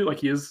attribute. Like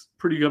he is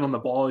pretty good on the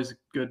ball. He's a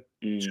good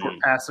short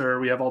passer.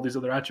 We have all these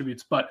other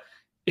attributes. But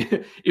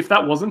if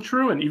that wasn't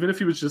true, and even if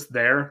he was just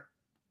there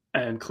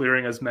and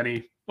clearing as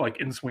many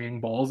like in swinging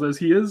balls as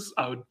he is,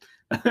 I would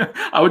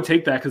I would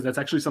take that because that's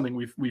actually something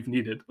we've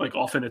needed. Like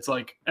often it's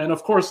like, and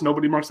of course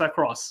nobody marks that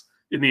cross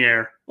in the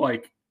air,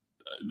 like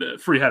the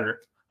free header.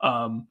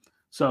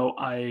 So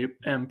I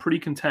am pretty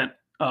content,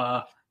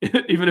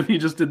 even if he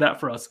just did that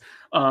for us.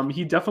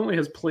 He definitely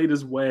has played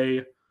his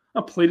way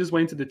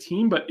into the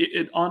team, but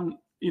it on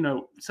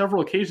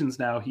several occasions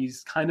now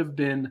he's kind of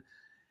been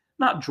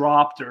not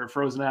dropped or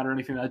frozen out or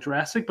anything that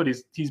drastic, but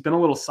he's been a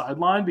little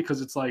sidelined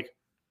because it's like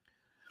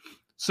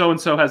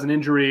so-and-so has an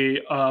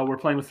injury. We're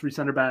playing with 3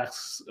 center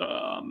backs.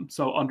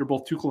 So under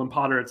both Tuchel and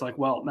Potter, it's like,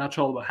 well, now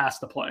Chalobah has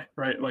to play,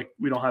 right? Like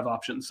we don't have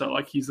options. So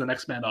like he's the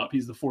next man up.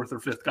 He's the 4th or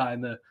 5th guy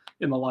in the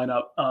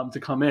lineup to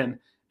come in.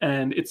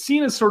 And it's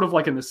seen as sort of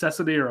like a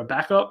necessity or a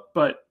backup,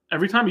 but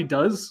every time he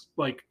does,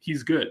 like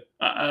he's good.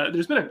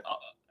 There's been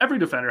every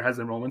defender has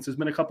their moments. There's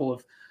been a couple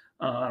of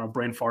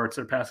brain farts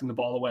or passing the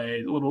ball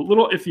away,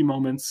 little iffy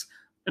moments,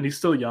 and he's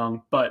still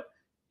young, but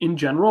in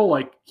general,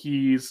 like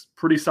he's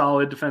pretty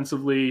solid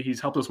defensively.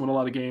 He's helped us win a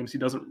lot of games. He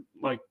doesn't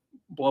like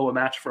blow a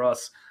match for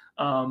us.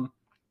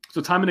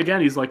 So time and again,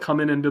 he's like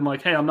come in and been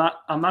like, hey, I'm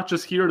not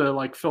just here to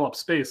like fill up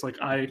space. Like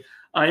I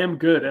am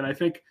good. And I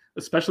think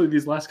especially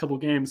these last couple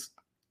of games,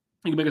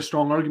 you can make a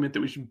strong argument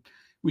that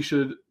we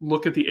should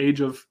look at the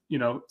age of,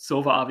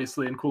 Silva,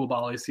 obviously, and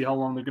Koulibaly, see how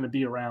long they're going to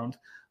be around,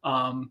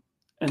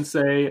 and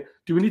say,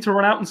 do we need to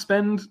run out and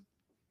spend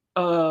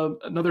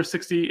another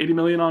 60-80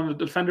 million on a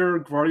defender,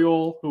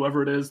 Gvardiol,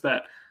 whoever it is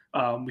that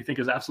we think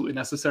is absolutely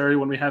necessary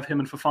when we have him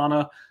and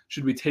Fofana?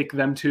 Should we take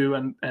them too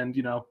and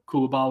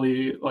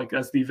Koulibaly like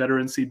as the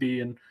veteran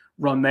CB and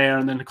run there,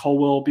 and then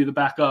Colwill be the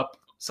backup,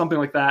 something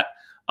like that?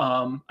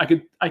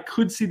 I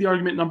could see the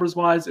argument numbers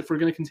wise if we're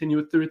going to continue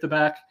with 3 at the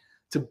back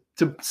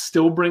to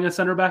still bring a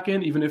center back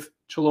in, even if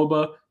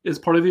Chalobah is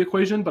part of the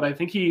equation. But I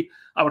think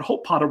I would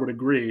hope Potter would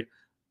agree,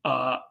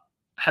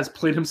 has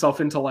played himself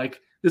into like,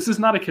 this is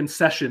not a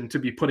concession to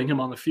be putting him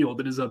on the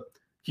field.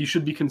 He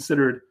should be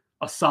considered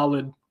a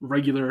solid,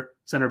 regular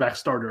center back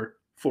starter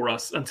for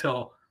us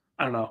until,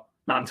 I don't know,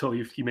 not until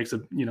he makes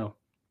a,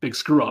 big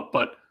screw up,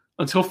 but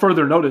until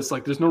further notice.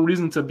 Like there's no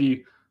reason to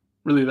be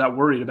really that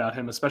worried about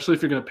him, especially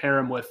if you're going to pair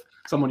him with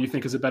someone you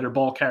think is a better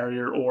ball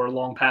carrier or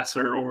long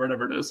passer or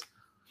whatever it is.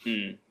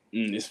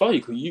 It's funny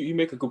because you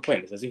make a good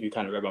point. It's as if you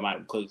kind of read my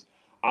mind, because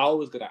I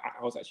was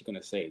actually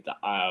gonna say that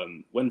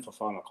when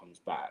Fofana comes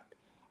back,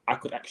 I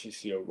could actually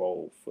see a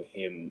role for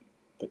him,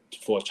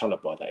 for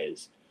Chalobah, that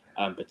is,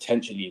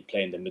 potentially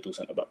playing the middle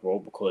centre back role,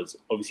 because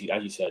obviously,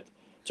 as you said,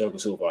 Thiago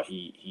Silva,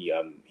 he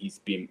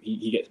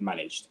gets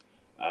managed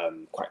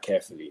quite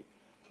carefully,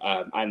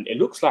 and it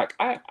looks like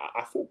I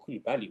thought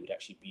Koulibaly would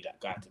actually be that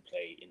guy to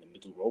play in the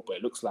middle role, but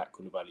it looks like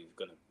Koulibaly is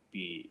going to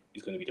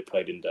be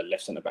deployed in the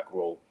left centre back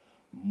role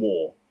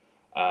more,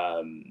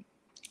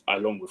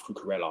 along with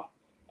Cucurella.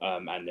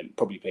 And then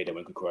probably play them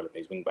when Cucurella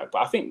plays wing back.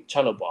 But I think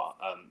Chalobah,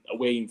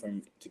 away from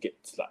him to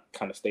get to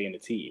kind of stay in the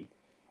team,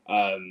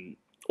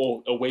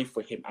 or away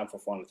for him and for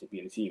Fofana to be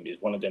in the team, is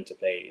one of them to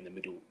play in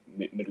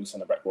the middle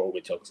centre back role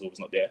with Thiago Silva's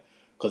not there.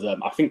 Because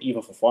I think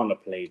even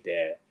Fofana played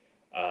there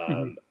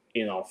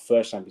in our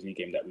first Champions League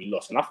game that we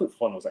lost, and I thought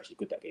Fofana was actually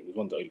good that game. He was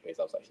one of the only players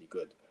that was actually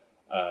good,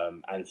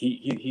 and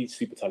he's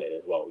super talented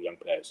as well, young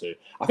player. So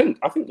I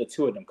think the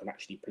two of them can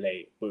actually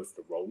play both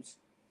the roles.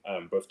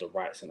 Both the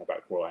right centre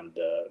back role and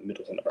the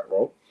middle centre back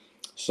role.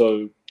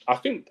 So I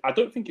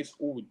don't think it's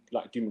all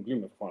like doom and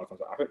gloom for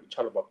Fofana. I think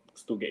Chalobah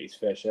still get his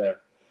fair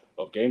share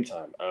of game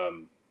time.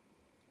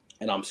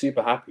 And I'm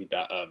super happy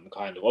that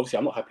kind of obviously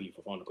I'm not happy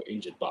for Fofana got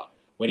injured, but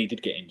when he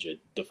did get injured,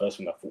 the first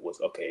thing I thought was,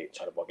 okay,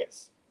 Chalobah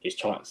gets his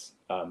chance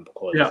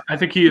because I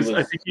think he's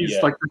like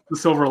the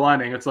silver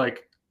lining. It's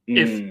like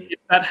if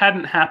that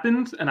hadn't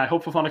happened, and I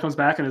hope Fofana comes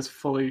back and is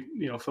fully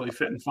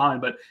fit and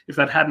fine, but if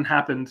that hadn't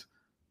happened,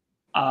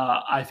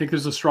 I think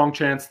there's a strong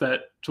chance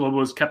that Chalobah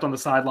was kept on the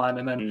sideline,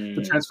 and then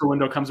the transfer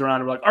window comes around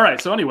and we're like, all right,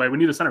 so anyway, we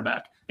need a center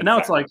back, and now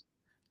it's like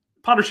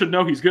Potter should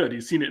know he's good.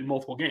 He's seen it in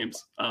multiple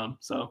games.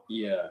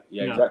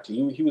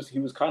 Exactly. He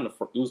was kind of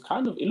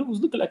it was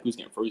looking like he was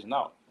getting frozen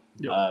out.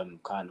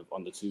 Kind of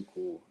on the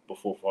Tuchel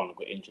before Fofana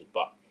got injured,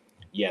 but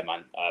yeah,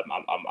 man,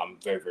 I'm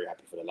very, very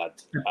happy for the lad.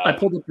 I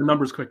pulled up the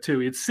numbers quick too.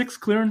 He had 6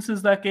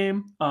 clearances that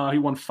game. He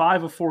won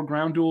 5 of 4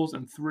 ground duels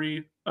and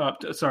 4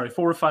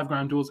 of 5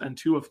 ground duels and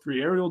 2 of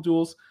 3 aerial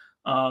duels.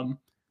 8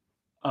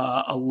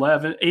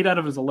 out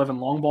of his 11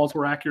 long balls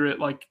were accurate.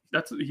 Like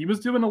he was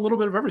doing a little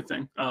bit of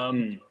everything.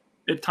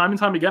 Time and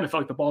time again, it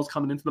felt like the ball's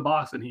coming into the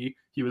box and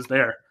he was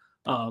there.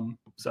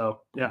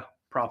 So yeah,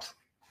 props.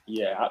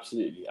 Yeah,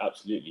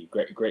 absolutely.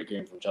 Great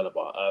game from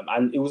Chalobah.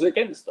 And it was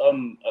against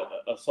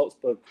a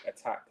Salzburg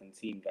attack and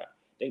team that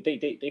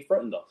they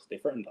threatened us.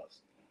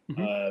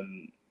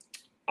 Mm-hmm.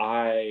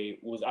 I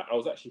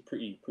was actually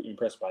pretty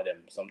impressed by them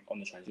on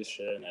the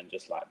transition, and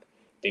just like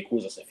they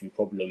caused us a few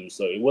problems.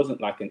 So it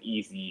wasn't like an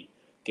easy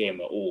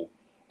game at all.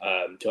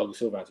 Thiago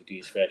Silva had to do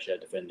his fair share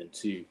defending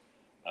too.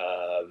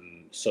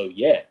 So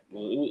yeah, it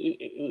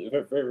was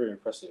very, very, very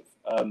impressive.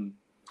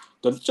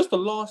 Just the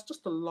last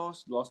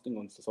thing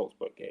on the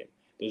Salzburg game.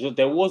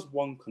 There was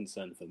one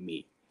concern for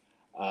me,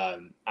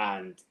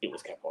 and it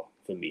was Kepa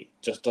for me.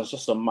 Just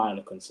a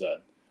minor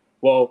concern.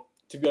 Well,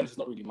 to be honest, it's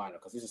not really minor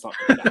because this is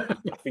something that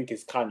I think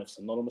is kind of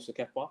synonymous with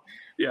Kepa.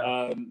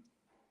 Yeah.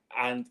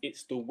 And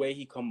it's the way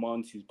he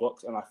commands his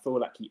box, and I feel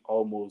like he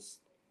almost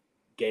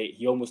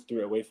threw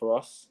it away for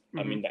us.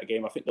 Mm-hmm. In that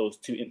game, I think there was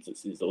 2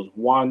 instances. There was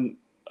one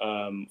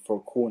for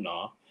a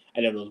corner,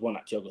 and then there was one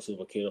that Thiago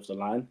Silva cleared off the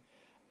line.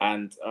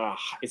 And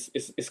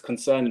it's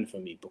concerning for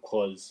me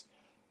because,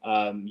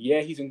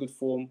 he's in good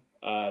form.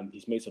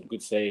 He's made some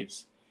good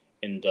saves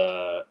in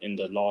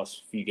the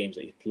last few games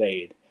that he's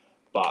played,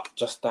 but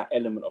just that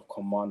element of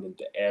commanding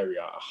the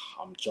area,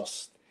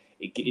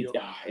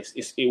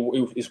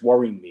 it's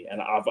worrying me,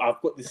 and I've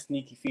got this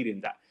sneaky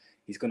feeling that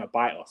he's gonna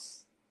bite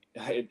us.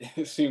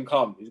 It soon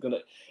come.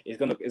 It's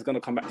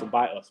gonna come back to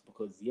bite us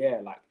because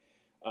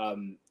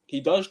he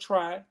does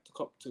try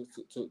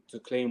to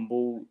claim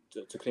balls,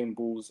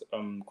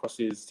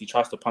 crosses. He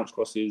tries to punch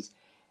crosses,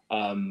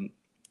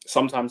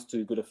 sometimes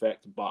to good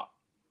effect. But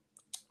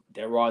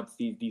there are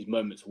these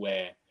moments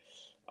where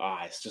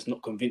it's just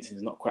not convincing.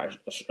 It's not quite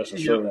as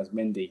assuring as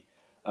Mendy.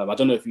 I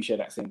don't know if you share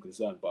that same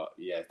concern, but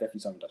yeah, it's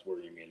definitely something that's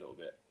worrying me a little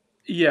bit.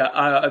 Yeah,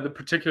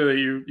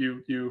 particularly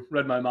you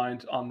read my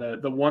mind on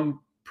the one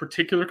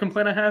particular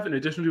complaint I have, in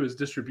addition to his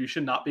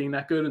distribution not being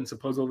that good and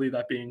supposedly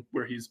that being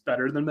where he's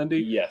better than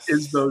Mendy,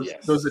 is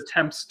those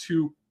attempts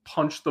to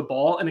punch the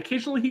ball. And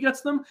occasionally he gets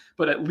them,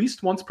 but at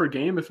least once per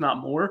game, if not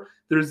more,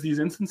 there's these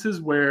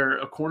instances where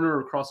a corner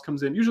or cross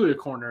comes in, usually a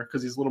corner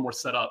because he's a little more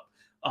set up,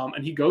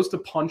 and he goes to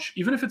punch,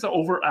 even if it's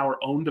over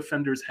our own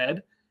defender's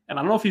head. And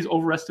I don't know if he's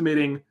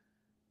overestimating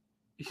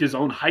his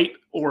own height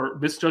or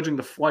misjudging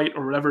the flight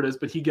or whatever it is,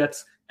 but he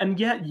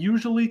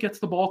usually gets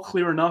the ball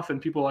clear enough,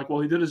 and people are like,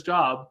 well, he did his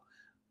job.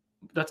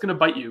 That's going to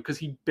bite you because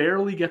he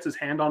barely gets his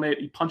hand on it.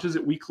 He punches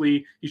it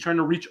weakly. He's trying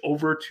to reach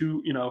over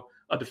to,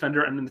 a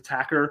defender and an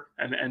attacker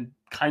and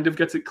kind of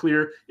gets it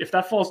clear. If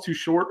that falls too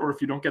short or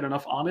if you don't get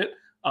enough on it,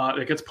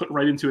 it gets put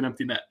right into an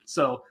empty net.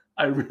 So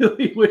I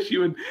really wish he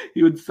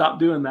would stop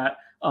doing that.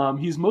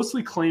 He's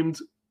mostly claimed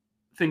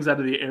things out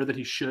of the air that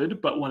he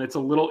should, but when it's a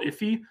little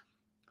iffy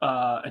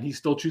and he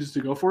still chooses to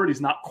go for it,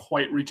 he's not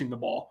quite reaching the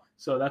ball.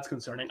 So that's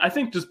concerning. I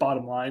think just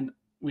bottom line,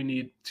 we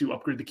need to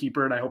upgrade the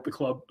keeper, and I hope the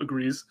club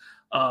agrees.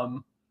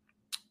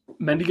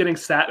 Mendy getting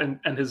sat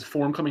and his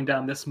form coming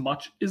down this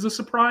much is a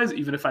surprise,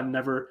 even if I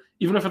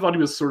thought he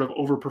was sort of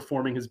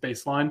overperforming his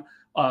baseline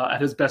at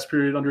his best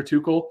period under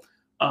Tuchel.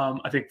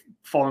 I think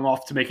falling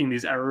off to making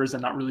these errors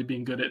and not really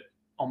being good at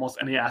almost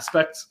any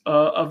aspect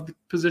of the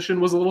position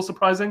was a little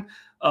surprising.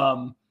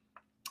 And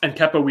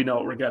Kepa, we know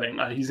what we're getting.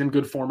 He's in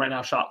good form right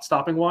now, shot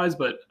stopping wise,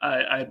 but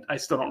I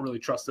still don't really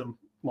trust him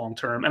long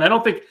term. And I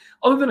don't think,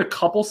 other than a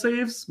couple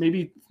saves,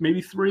 maybe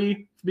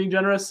 3, being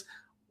generous,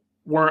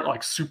 weren't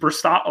like super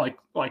stop,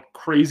 like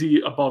crazy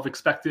above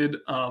expected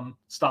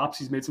stops.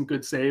 He's made some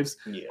good saves.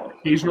 Yeah.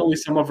 Occasionally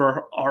some of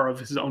are of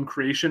his own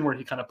creation where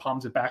he kind of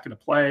palms it back into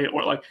play,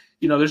 or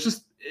there's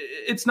just,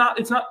 it's not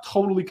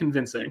totally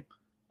convincing,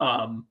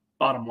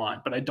 bottom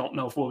line, but I don't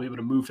know if we'll be able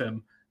to move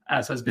him,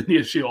 as has been the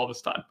issue all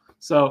this time.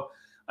 So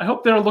I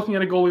hope they're looking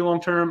at a goalie long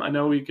term. I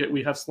know we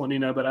have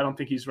Slonina, but I don't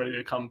think he's ready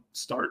to come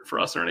start for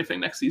us or anything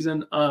next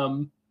season.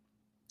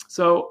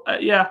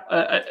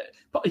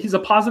 He's a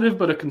positive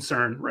but a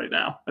concern right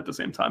now at the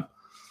same time.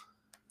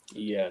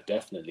 Yeah,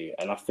 definitely.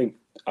 And I think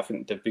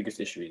the biggest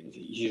issue is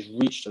his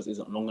reach just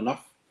isn't long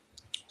enough.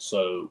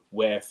 So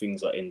where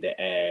things are in the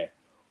air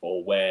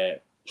or where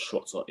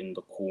shots are in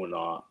the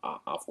corner,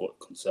 I've got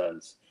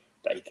concerns.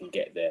 that he can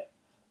get there.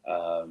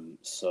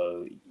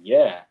 So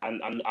yeah,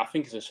 and I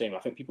think it's a shame. I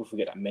think people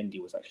forget that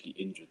Mendy was actually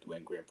injured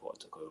when Graham Potter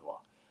took over.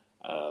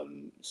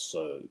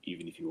 So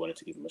even if he wanted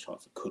to give him a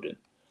chance, he couldn't.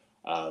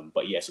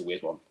 But yeah, it's a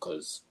weird one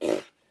because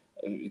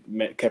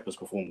Kepa's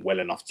performed well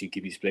enough to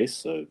give his place.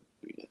 So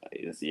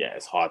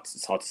it's hard.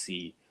 It's hard to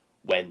see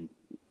when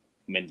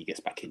Mendy gets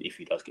back in, if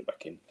he does get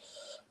back in.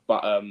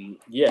 But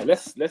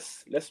let's backtrack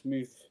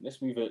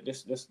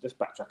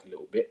a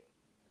little bit.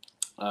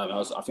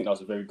 I think that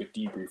was a very good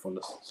debrief on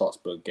the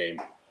Salzburg game.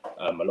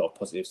 A lot of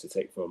positives to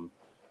take from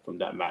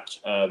that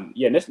match.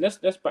 Let's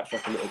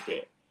backtrack a little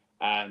bit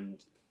and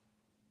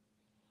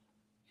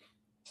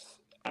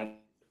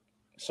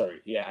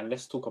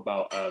let's talk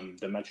about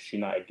the Manchester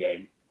United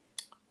game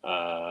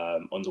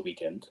on the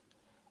weekend.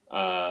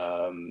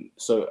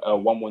 So a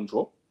 1-1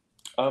 draw.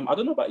 I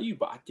don't know about you,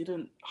 but I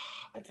didn't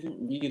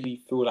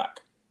really feel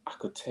like I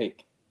could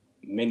take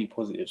many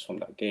positives from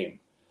that game.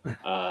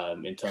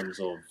 In terms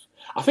of,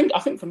 I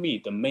think for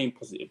me the main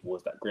positive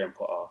was that Graham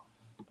Potter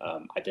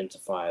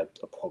identified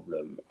a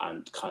problem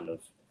and kind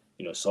of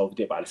solved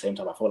it. But at the same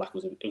time, I felt like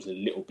it was a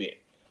little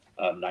bit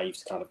naive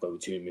to kind of go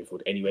to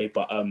midfield anyway.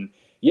 But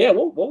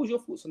what was your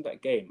thoughts on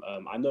that game?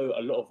 I know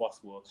a lot of us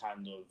were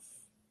kind of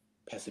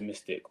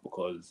pessimistic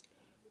because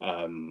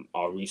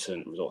our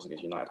recent results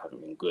against United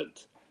haven't been good.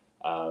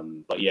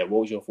 But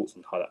what was your thoughts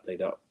on how that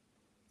played out?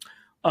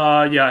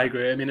 I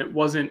agree. I mean, it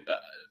wasn't.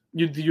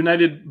 The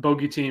United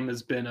bogey team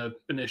has been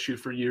an issue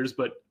for years,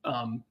 but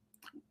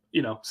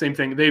same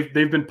thing. They've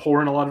been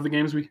poor in a lot of the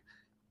games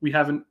we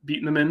haven't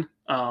beaten them in.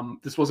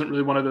 This wasn't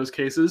really one of those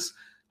cases.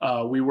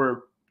 We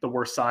were the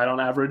worst side on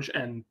average,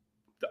 and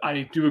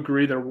I do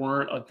agree there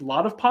weren't a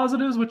lot of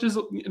positives, which is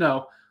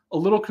a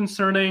little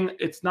concerning.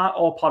 It's not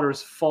all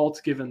Potter's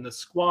fault given the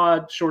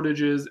squad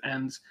shortages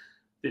and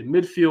the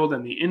midfield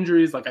and the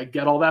injuries. Like I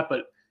get all that,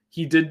 but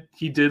he did,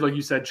 like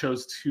you said,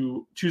 choose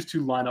to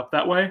line up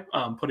that way,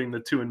 putting the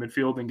two in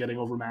midfield and getting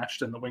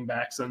overmatched and the wing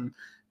backs and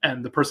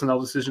the personnel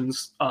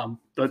decisions.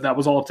 That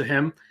was all up to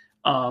him.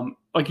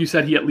 Like you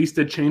said, he at least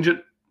did change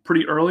it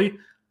pretty early,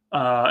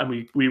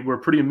 and we were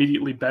pretty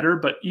immediately better.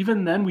 But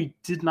even then, we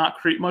did not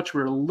create much.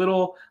 We were a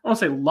little, I don't want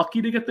to say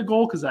lucky to get the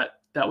goal because that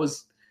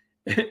was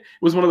it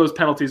was one of those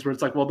penalties where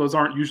it's like, well, those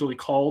aren't usually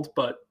called,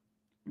 but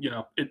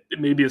it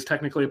maybe is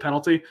technically a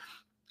penalty.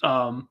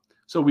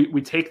 So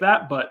we take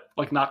that, but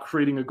like not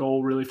creating a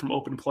goal really from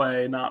open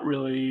play, not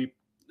really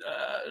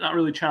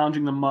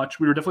challenging them much.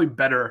 We were definitely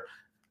better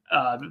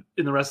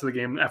in the rest of the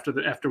game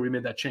after we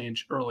made that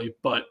change early.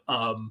 But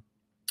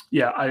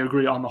I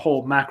agree on the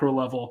whole macro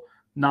level,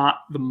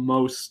 not the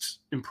most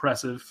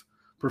impressive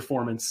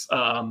performance.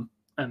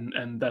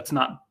 And that's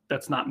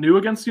not new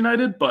against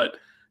United, but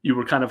you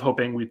were kind of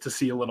hoping to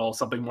see a little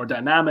something more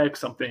dynamic,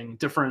 something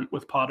different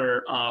with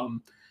Potter,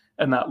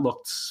 and that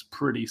looked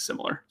pretty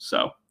similar.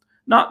 So.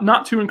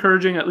 Not too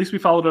encouraging. At least we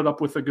followed it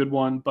up with a good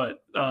one,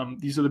 but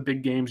these are the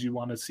big games you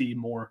want to see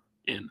more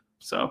in.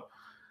 So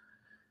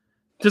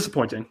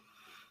disappointing.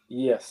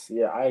 Yes,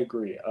 I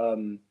agree.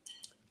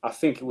 I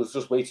think it was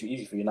just way too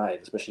easy for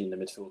United, especially in the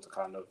midfield, to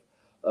kind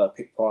of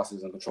pick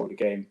passes and control the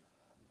game.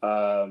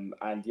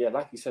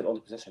 Like you said, on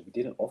the possession, we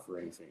didn't offer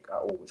anything at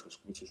all, which was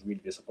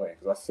really disappointing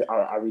because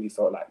I really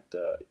felt like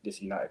this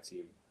United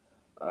team,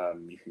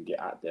 you can get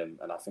at them,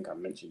 and I think I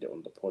mentioned it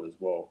on the pod as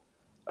well.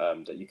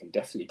 That you can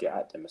definitely get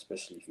at them,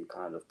 especially if you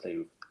kind of play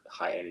with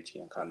high energy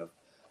and kind of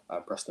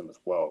press them as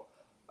well.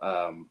 They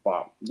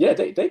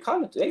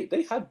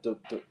had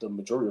the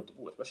majority of the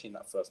ball, especially in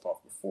that first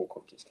half before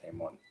Kovacic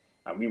came on,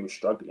 and we were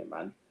struggling,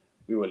 man.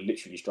 We were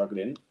literally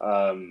struggling.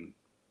 When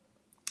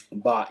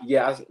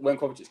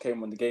Kovacic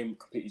came on, the game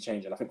completely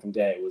changed, and I think from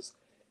there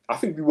I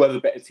think we were the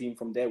better team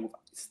from there,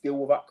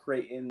 without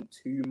creating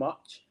too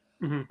much.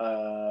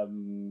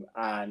 Mm-hmm.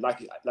 And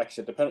like you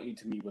said, the penalty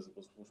to me was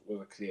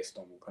a clear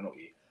stumble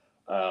penalty,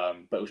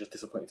 but it was just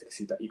disappointing to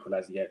see that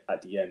equalize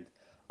at the end.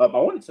 I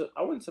wanted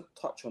to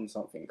touch on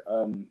something.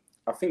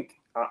 I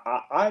think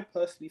I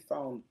personally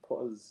found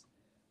Potter's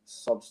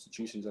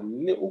substitutions a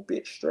little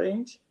bit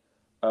strange.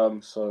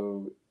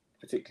 So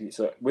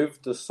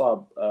with the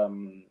sub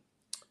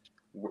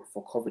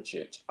for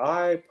Kovacic,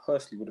 I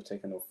personally would have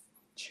taken off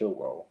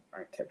Chilwell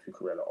and kept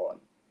Cucurella on.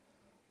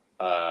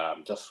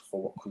 Just for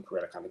what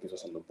Cucurella kind of gives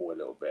us on the ball a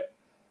little bit.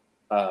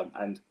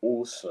 And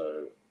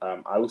also,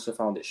 I also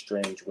found it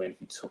strange when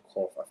he took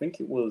off, he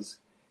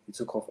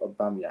took off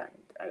Aubameyang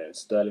and then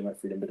Sterling went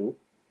through the middle.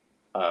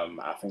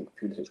 I think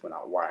Pulisic went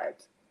out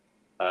wide.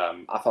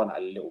 I found that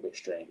a little bit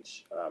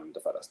strange, the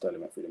fact that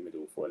Sterling went through the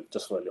middle for a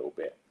little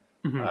bit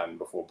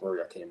before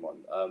Broja came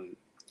on.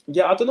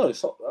 I don't know.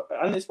 It's not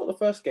the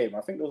first game.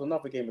 I think there was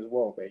another game as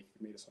well where he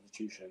made a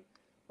substitution.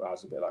 I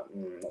was a bit like,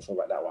 not sure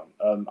about that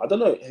one. I don't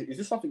know. Is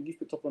this something you've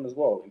picked up on as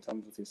well in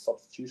terms of his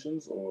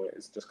substitutions, or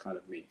is it just kind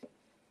of me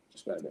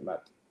just being a bit mad?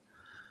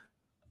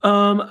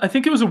 I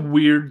think it was a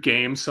weird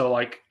game. So,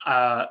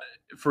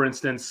 for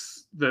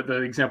instance,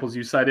 the examples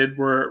you cited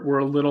were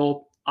a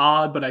little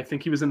odd, but I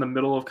think he was in the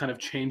middle of kind of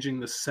changing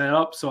the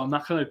setup. So I'm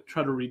not going to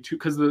try to read too,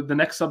 because the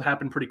next sub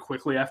happened pretty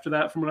quickly after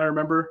that, from what I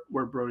remember,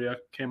 where Brodia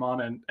came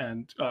on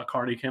and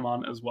Carney came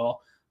on as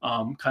well.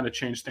 Kind of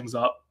changed things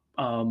up.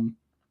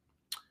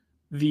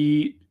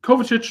 The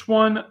Kovacic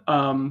one,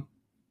 I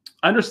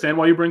understand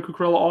why you bring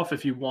Cucurella off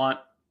if you want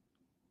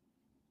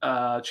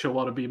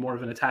Chilwell to be more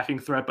of an attacking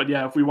threat. But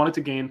yeah, if we wanted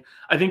to gain,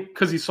 I think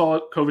because he saw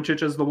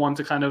Kovacic as the one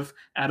to kind of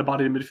add a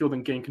body to midfield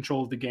and gain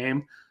control of the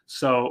game.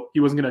 So he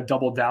wasn't going to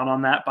double down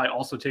on that by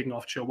also taking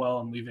off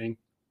Chilwell and leaving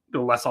the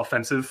less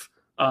offensive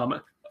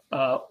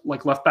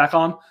like left back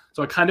on.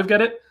 So I kind of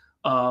get it.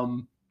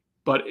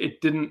 But it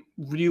didn't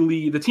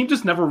really, the team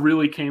just never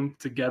really came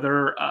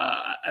together.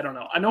 I don't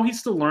know. I know he's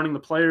still learning the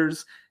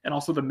players, and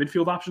also the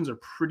midfield options are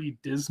pretty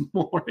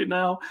dismal right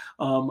now.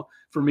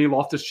 For me,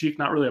 Loftus-Cheek,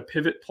 not really a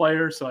pivot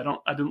player, so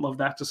I didn't love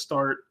that to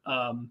start.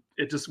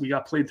 We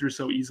got played through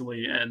so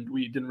easily, and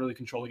we didn't really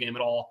control the game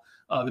at all.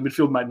 The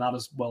midfield might not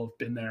as well have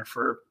been there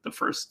for the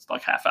first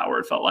like half hour,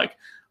 it felt like.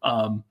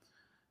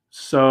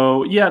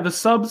 So yeah, the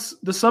subs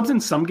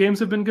in some games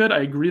have been good.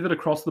 I agree that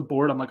across the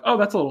board, I'm like, oh,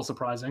 that's a little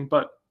surprising,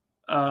 but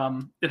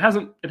it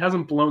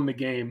hasn't blown the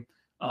game,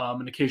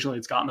 and occasionally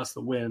it's gotten us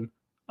the win,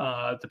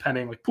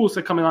 depending, like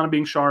Pulisic coming on and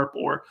being sharp,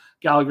 or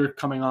Gallagher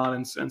coming on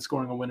and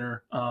scoring a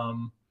winner,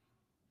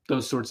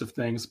 those sorts of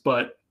things.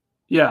 But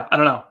yeah, I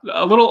don't know,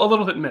 a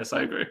little hit and miss.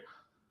 I agree.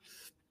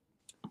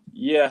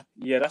 Yeah,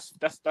 that's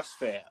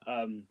fair.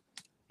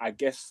 I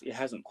guess it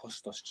hasn't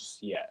cost us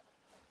just yet,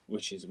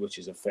 which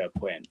is a fair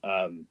point.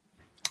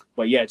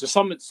 But yeah, just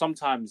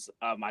sometimes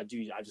I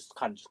just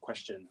kind of just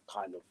question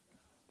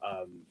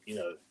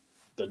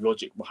the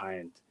logic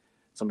behind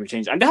some of the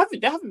changes, and they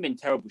haven't been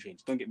terrible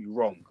changes. Don't get me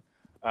wrong.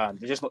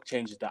 They're just not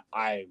changes that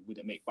I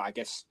wouldn't make. But I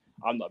guess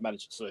I'm not a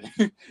manager, so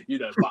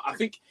But I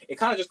think it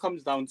kind of just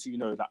comes down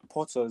to that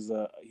Potter's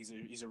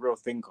he's a real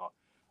thinker,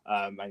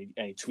 and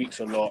he tweaks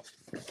a lot.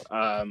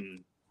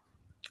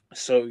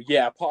 So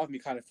yeah, part of me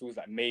kind of feels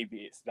like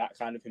maybe it's that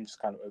kind of him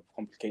just kind of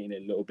overcomplicating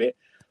it a little bit,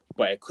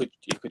 but it could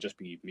just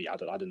be me. I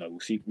don't know. We'll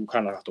see. We'll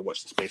kind of have to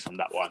watch the space on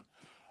that one.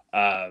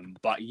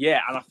 But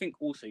yeah, and I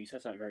think also you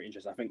said something very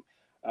interesting. I think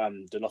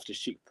the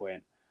Loftus-Cheek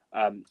point.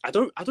 I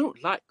don't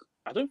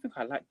think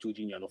I like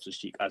Jorginho and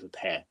Loftus-Cheek as a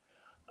pair.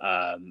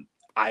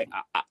 I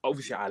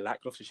obviously I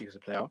like Loftus-Cheek as a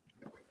player,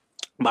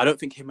 but I don't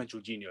think him and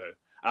Jorginho.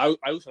 I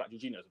also like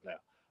Jorginho as a player,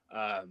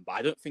 but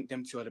I don't think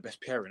them two are the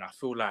best pairing. I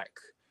feel like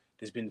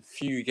there's been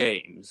few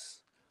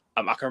games.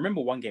 I can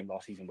remember one game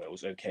last season where it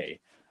was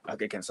okay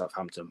against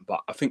Southampton,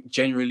 but I think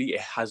generally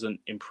it hasn't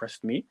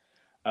impressed me.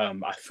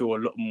 I feel a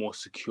lot more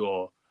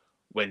secure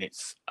when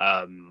it's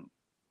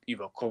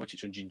either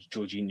Kovacic and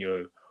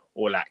Jorginho,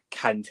 or like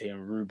Kante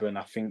and Ruben.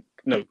 I think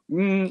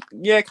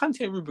Kante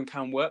and Ruben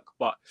can work,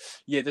 but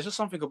yeah, there's just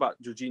something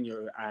about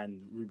Jorginho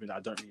and Ruben I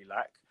don't really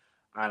like,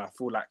 and I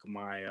feel like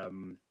my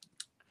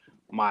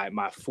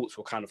thoughts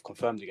were kind of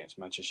confirmed against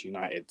Manchester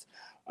United.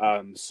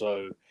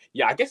 So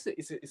yeah, I guess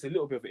it's a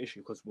little bit of an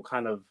issue because we're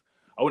kind of,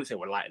 I wouldn't say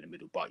we're light in the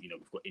middle, but we've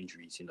got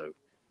injuries.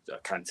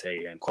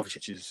 Kante and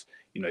Kovacic is,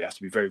 you have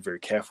to be very, very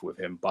careful with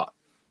him. But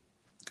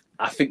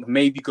I think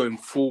maybe going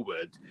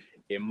forward,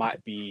 it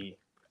might be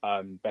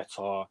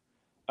better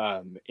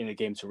in a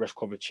game to rest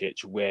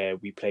Kovacic where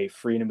we play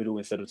 3 in the middle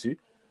instead of 2,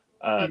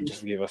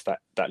 just to give us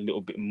that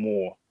little bit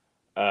more.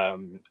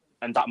 And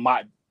that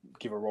might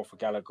give a role for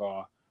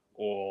Gallagher,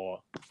 or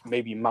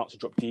maybe Mount to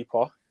drop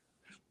deeper,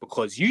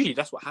 because usually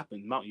that's what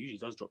happens. Mount usually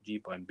does drop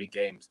deeper in big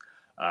games.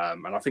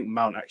 And I think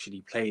Mount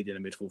actually played in a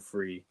midfield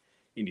 3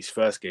 in his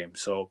first game.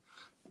 So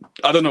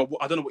I don't know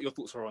what your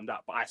thoughts are on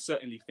that, but I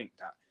certainly think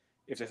that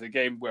if there's a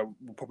game where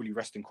we're probably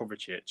resting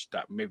Kovacic,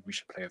 that maybe we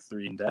should play a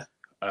 3 in there.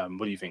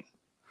 What do you think?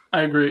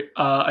 I agree.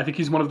 I think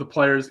he's one of the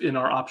players in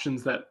our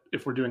options that,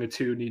 if we're doing a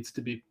 2, needs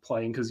to be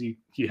playing, because he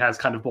has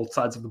kind of both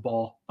sides of the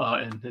ball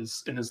in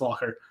his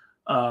locker.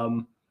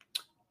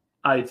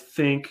 I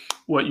think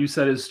what you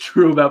said is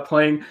true about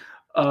playing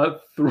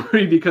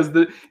 3, because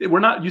we're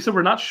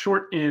not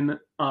short in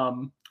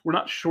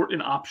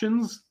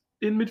options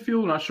in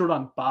midfield. We're not short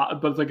on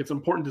but it's like, it's an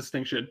important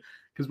distinction,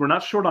 because we're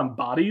not short on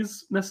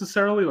bodies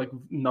necessarily, like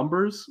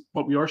numbers,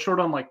 but we are short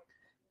on like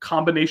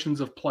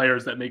combinations of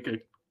players that make a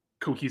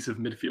cohesive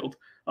midfield.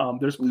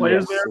 There's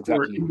players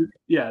exactly.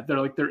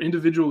 They're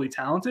individually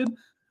talented,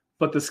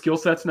 but the skill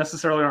sets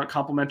necessarily aren't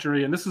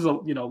complementary. And this is a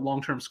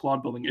long-term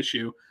squad building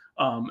issue.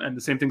 And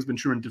the same thing's been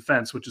true in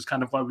defense, which is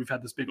kind of why we've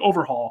had this big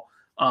overhaul.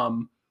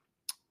 And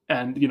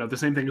the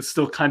same thing is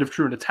still kind of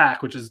true in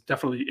attack, which is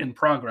definitely in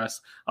progress.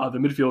 The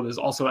midfield is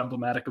also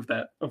emblematic of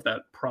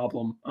that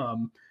problem.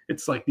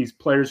 It's like these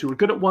players who are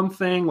good at one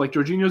thing, like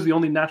Jorginho is the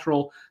only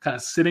natural kind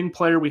of sitting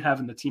player we have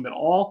in the team at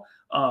all.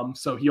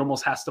 So he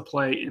almost has to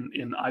play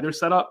in either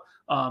setup.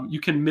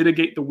 You can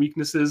mitigate the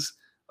weaknesses.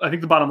 I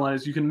think the bottom line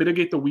is you can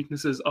mitigate the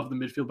weaknesses of the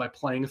midfield by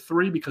playing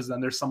 3, because then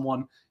there's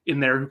someone in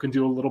there who can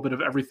do a little bit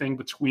of everything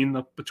between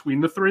the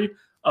 3.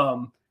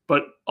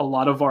 But a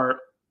lot of our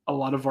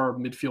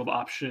midfield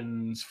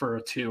options for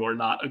a 2 are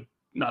not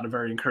a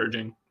very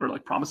encouraging or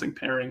like promising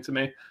pairing to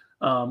me.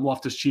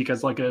 Loftus-Cheek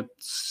as like a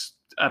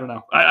I don't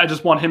know. I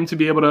just want him to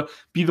be able to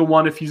be the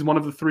one, if he's one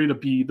of the three, to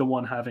be the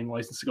one having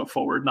license to go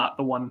forward, not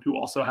the one who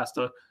also has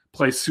to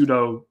play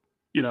pseudo,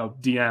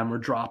 DM or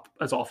drop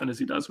as often as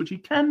he does, which he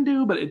can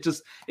do, but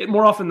it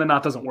more often than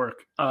not doesn't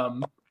work.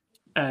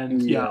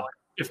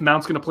 If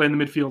Mount's going to play in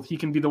the midfield, he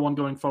can be the one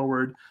going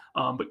forward,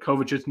 but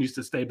Kovacic needs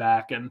to stay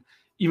back, and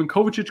even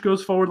Kovacic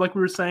goes forward, like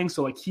we were saying.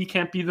 So like he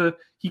can't be the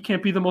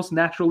most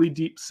naturally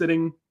deep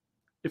sitting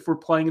if we're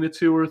playing in a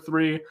 2 or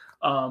 3.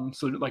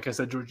 So like I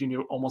said,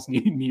 Jorginho almost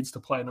needs to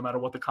play no matter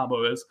what the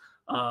combo is.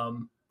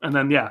 And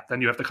then you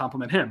have to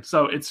complement him.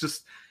 So it's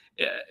just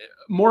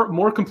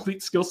more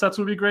complete skill sets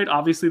would be great.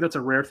 Obviously, that's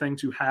a rare thing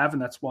to have,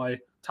 and that's why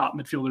top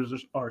midfielders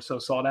are so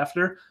sought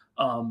after.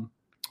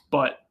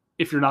 But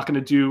if you're not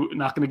going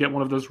to get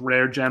one of those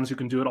rare gems who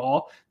can do it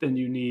all, then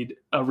you need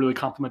a really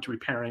complementary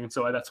pairing. And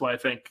so that's why I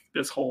think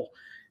this whole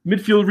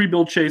midfield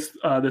rebuild chase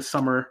this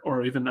summer,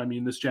 or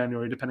even this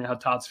January, depending on how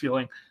Todd's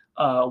feeling,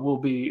 will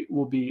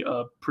be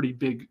a pretty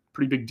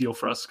big deal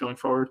for us going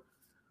forward.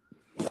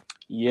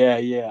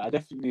 Yeah, I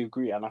definitely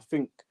agree, and I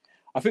think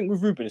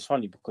with Ruben it's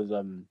funny because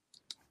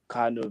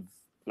kind of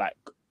like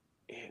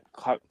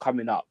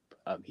coming up,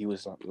 he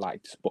was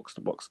like this box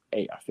to box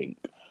 8, I think.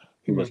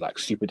 He was like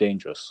super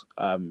dangerous,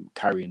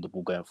 carrying the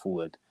ball going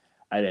forward,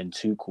 and then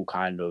Tuchel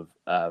kind of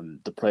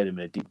deployed him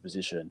in a deeper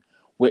position,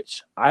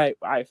 which I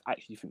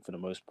actually think for the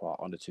most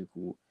part under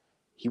Tuchel,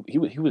 he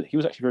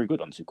was actually very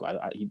good on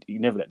Tuchel. He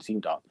never let the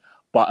team down,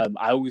 but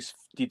I always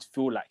did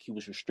feel like he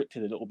was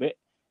restricted a little bit,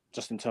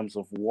 just in terms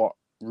of what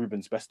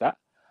Ruben's best at.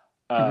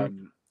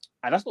 And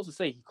that's not to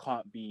say he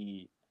can't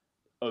be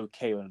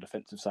okay on the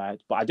defensive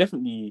side, but I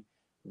definitely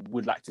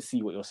would like to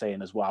see what you're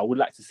saying as well. I would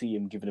like to see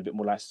him given a bit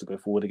more license to go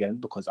forward again,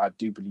 because I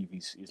do believe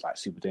he's like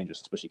super dangerous,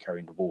 especially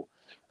carrying the ball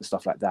and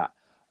stuff like that.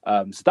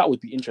 So that would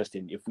be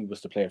interesting if we was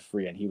to play a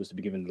 3 and he was to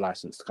be given the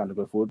license to kind of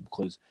go forward,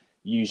 because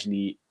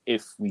usually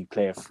if we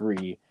play a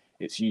 3,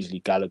 it's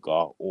usually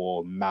Gallagher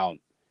or Mount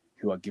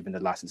who are given the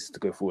licenses to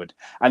go forward.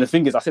 And the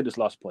thing is, I said this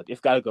last pod,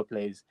 if Gallagher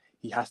plays,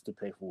 he has to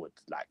play forward.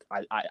 Like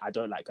I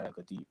don't like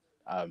Gallagher deep,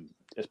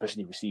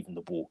 especially receiving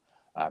the ball.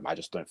 I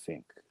just don't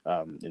think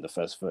in the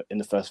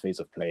first phase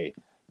of play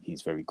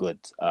he's very good.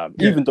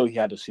 Even though he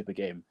had a super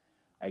game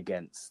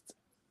against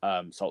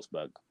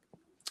Salzburg.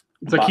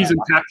 It's like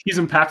he's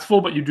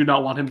impactful, but you do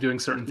not want him doing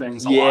certain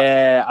things.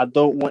 Yeah, I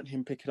don't want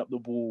him picking up the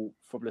ball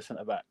from the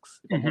centre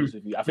backs. If I'm honest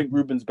with you, I think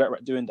Ruben's better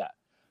at doing that.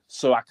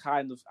 So I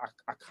kind of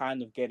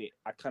get it.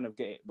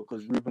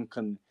 Because Ruben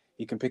can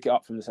pick it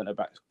up from the centre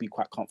back, be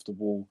quite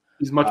comfortable.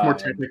 He's much more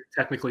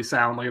technically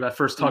sound. Like that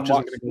first touch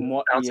isn't going to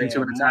go bouncing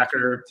to an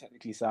attacker.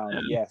 Technically sound,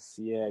 yes,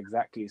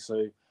 exactly.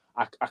 So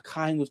I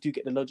kind of do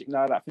get the logic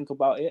now that I think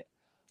about it.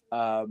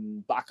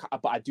 But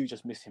I do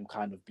just miss him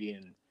kind of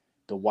being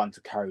the one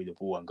to carry the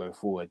ball and go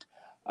forward.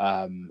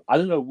 I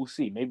don't know. We'll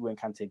see. Maybe when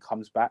Kante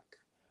comes back,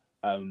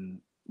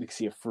 we can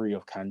see a 3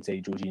 of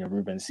Kante, Jorginho,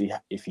 Ruben, see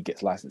if he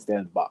gets licensed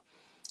then. But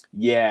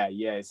yeah,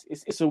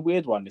 it's a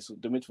weird one.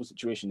 The midfield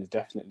situation is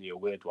definitely a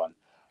weird one.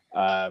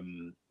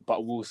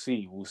 But we'll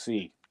see.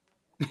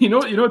 You know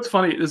what's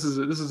funny? This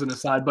is an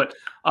aside, but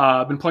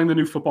I've been playing the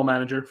new Football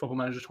Manager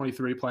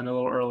 23, playing a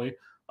little early.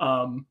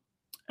 And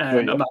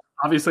I'm not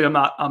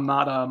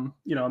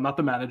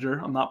the manager.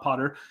 I'm not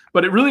Potter,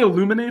 but it really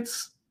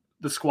illuminates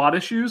the squad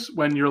issues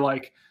when you're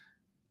like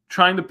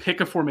trying to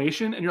pick a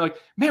formation and you're like,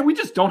 man, we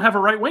just don't have a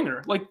right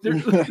winger. Like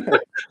there's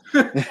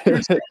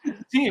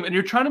team, and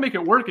you're trying to make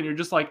it work, and you're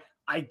just like,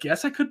 I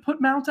guess I could put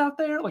Mount out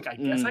there. Like I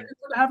guess I could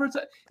put Havertz.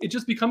 It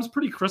just becomes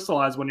pretty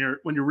crystallized when you're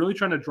really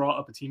trying to draw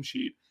up a team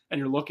sheet and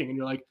you're looking and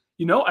you're like,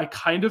 I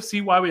kind of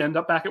see why we end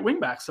up back at wing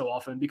back so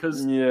often,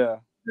 because the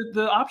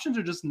options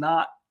are just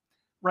not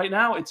right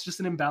now. It's just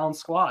an imbalanced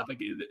squad. Like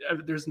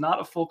there's not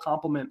a full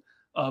complement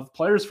of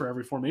players for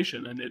every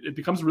formation, and it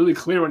becomes really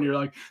clear when you're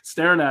like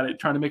staring at it,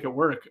 trying to make it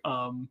work.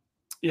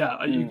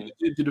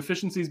 The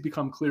deficiencies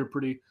become clear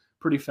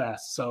pretty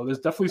fast. So there's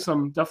definitely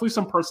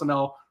some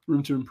personnel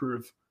room to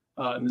improve.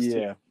 I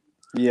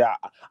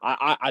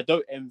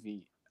don't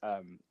envy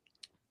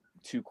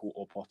Tuchel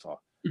or Potter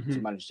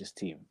to manage this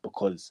team,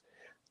 because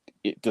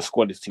the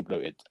squad is too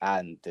bloated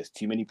and there's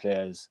too many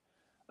players.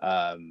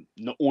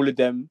 Not all of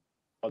them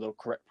are the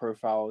correct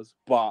profiles,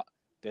 but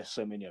there's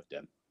so many of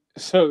them.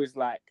 So it's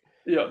like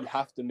you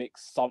have to make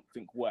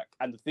something work.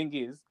 And the thing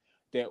is,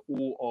 they're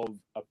all of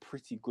a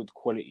pretty good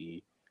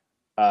quality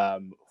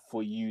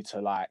for you to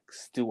like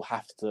still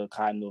have to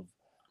kind of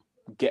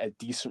get a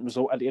decent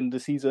result at the end of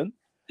the season.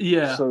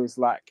 Yeah. So it's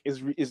like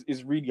it's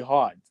really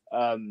hard.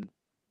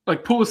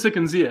 Like Pulisic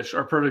and Ziyech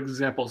are perfect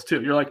examples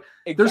too. You're like,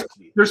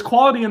 there's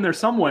quality in there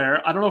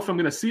somewhere. I don't know if I'm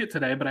going to see it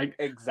today, but I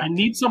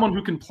need someone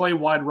who can play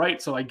wide right.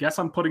 So I guess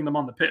I'm putting them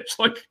on the pitch.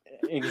 Like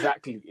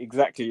exactly.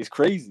 It's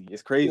crazy.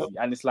 Yep.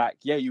 And it's like,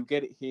 you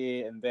get it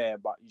here and there,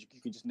 but you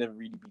can just never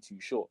really be too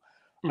sure.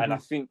 Mm-hmm. And I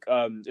think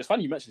it's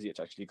funny you mentioned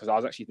Ziyech actually, because I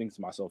was actually thinking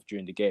to myself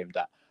during the game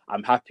that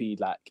I'm happy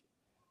like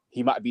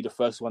he might be the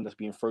first one that's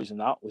being frozen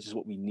out, which is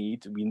what we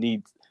need. We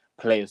need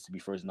players to be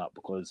frozen out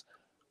because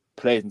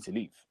players need to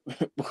leave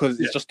because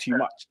it's just too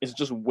much. It's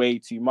just way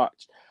too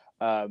much.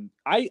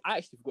 I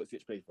actually forgot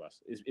Fitch played for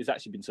us. It's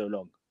actually been so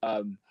long.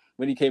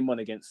 When he came on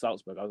against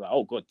Salzburg, I was like,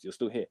 oh God, you're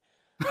still here.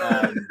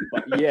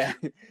 But yeah,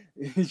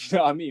 you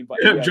know what I mean. But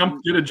you yeah,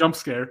 get a jump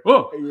scare.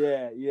 Whoa.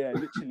 Yeah,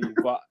 literally.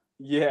 But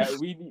yeah,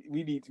 we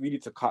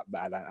need to cut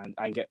that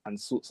and get and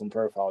sort some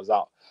profiles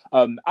out.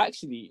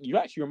 Actually, you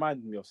actually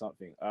reminded me of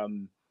something.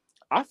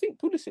 I think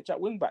Pulisic at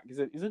wing back is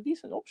a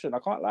decent option. I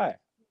can't lie.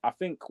 I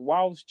think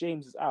whilst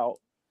James is out,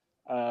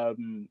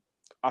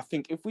 I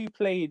think if we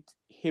played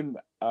him,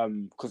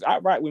 because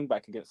at right wing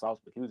back against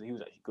Salzburg, he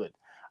was actually good.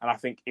 And I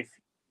think if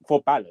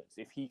for balance,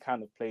 if he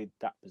kind of played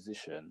that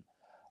position,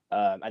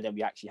 and then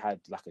we actually had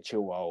like a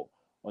Chilwell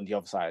on the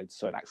other side,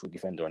 so an actual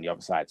defender on the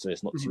other side, so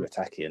it's not too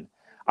attacking.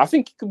 I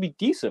think it could be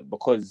decent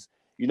because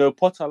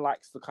Potter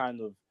likes to kind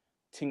of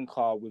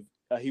tinker with.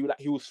 He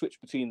will switch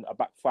between a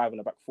back five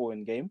and a back four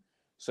in game.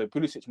 So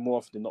Pulisic more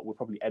often than not will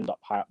probably end up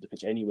high up the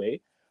pitch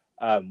anyway,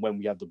 when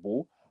we have the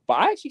ball. But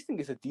I actually think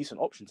it's a decent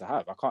option to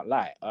have. I can't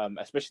lie.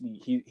 Especially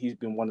he's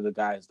been one of the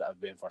guys that have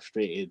been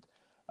frustrated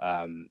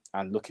and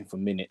looking for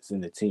minutes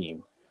in the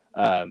team.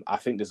 I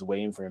think there's a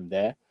way in for him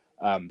there.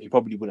 He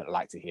probably wouldn't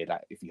like to hear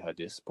that if he heard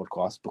this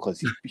podcast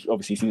because he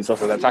obviously sees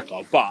himself as an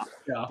attacker. But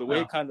the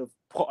way kind of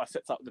Potter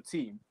sets up the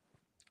team,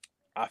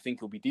 I think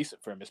it'll be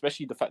decent for him,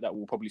 especially the fact that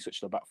we'll probably switch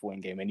to a back four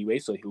in game anyway.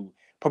 So he'll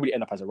probably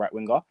end up as a right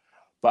winger.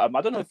 But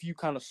I don't know if you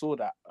kind of saw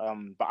that.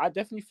 But I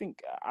definitely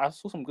think I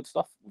saw some good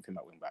stuff with him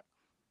at wing back.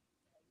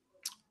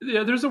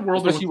 Yeah, there's a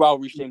world, especially while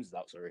Reece James is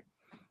out. Sorry.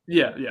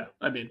 Yeah.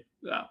 I mean,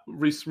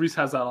 Reece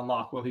has that on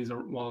lock.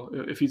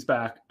 If he's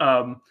back.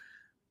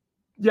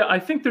 Yeah, I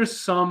think there's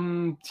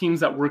some teams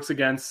that works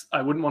against.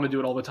 I wouldn't want to do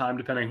it all the time,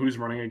 depending who's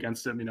running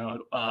against him.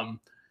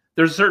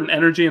 There's a certain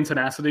energy and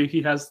tenacity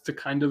he has to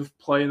kind of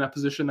play in that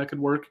position that could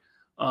work.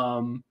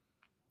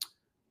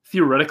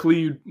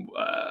 Theoretically,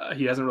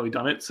 he hasn't really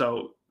done it,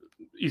 so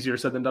easier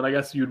said than done, I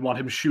guess. You'd want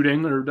him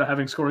shooting or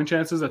having scoring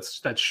chances.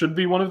 That should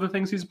be one of the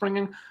things he's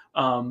bringing.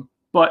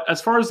 But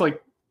as far as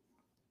like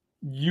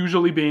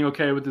usually being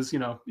okay with this,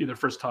 either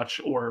first touch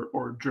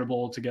or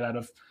dribble to get out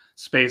of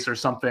space or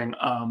something,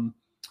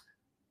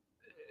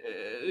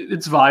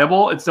 it's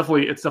viable. It's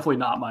definitely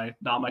not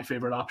my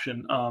favorite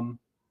option.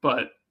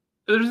 But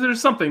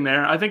there's something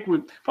there. I think we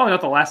probably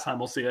not the last time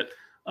we'll see it.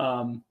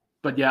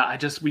 But yeah,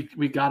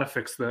 we gotta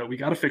fix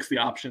the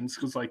options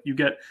because like you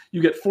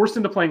get forced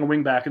into playing a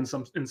wing back in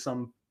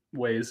some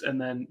ways, and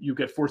then you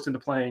get forced into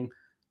playing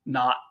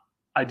not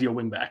ideal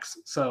wing backs.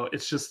 So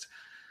it's just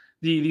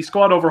the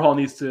squad overhaul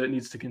needs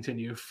to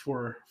continue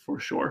for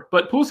sure.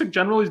 But Pulisic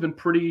generally has been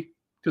pretty,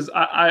 because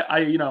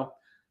I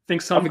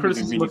think some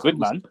criticism he's really good,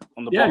 man.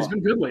 On the he's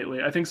been good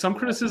lately. I think some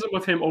criticism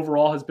of him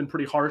overall has been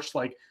pretty harsh.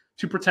 Like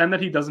to pretend that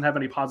he doesn't have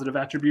any positive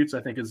attributes, I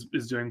think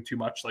is doing too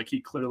much. Like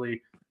he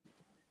clearly,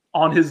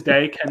 on his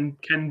day,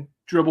 can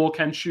dribble,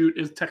 can shoot,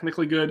 is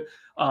technically good.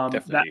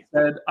 That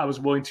said, I was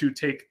willing to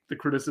take the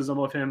criticism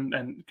of him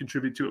and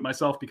contribute to it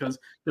myself because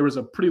there was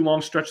a pretty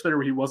long stretch there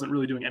where he wasn't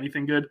really doing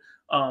anything good.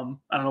 I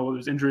don't know whether it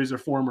was injuries or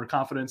form or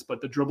confidence,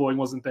 but the dribbling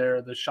wasn't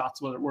there, the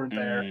shots weren't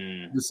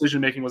there,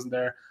 decision making wasn't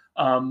there.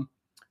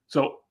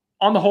 So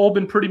on the whole,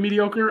 been pretty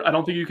mediocre. I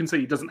don't think you can say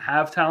he doesn't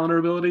have talent or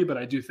ability, but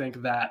I do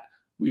think that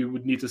we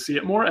would need to see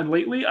it more. And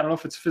lately, I don't know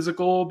if it's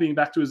physical, being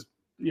back to his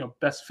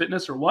best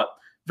fitness or what.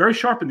 Very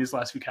sharp in these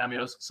last few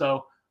cameos.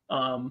 So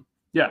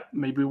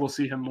maybe we'll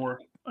see him more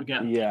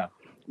again. Yeah,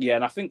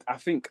 and I think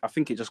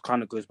it just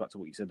kind of goes back to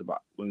what you said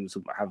about when we were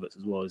talking about Havertz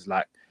as well. Is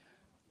like,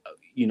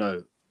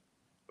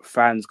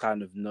 fans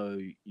kind of know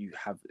you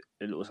have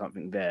a little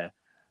something there,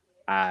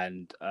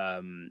 and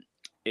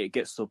it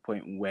gets to a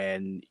point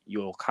when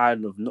you're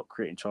kind of not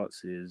creating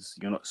chances,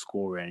 you're not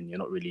scoring, you're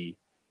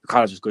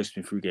kind of just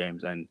ghosting through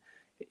games, and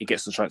it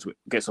gets to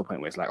a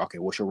point where it's like, okay,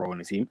 what's your role in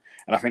the team?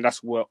 And I think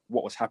that's what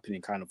was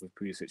happening kind of with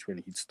Pulisic when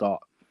he'd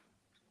start,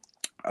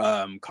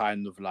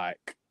 kind of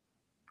like,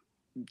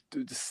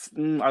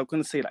 I'm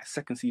going to say like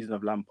second season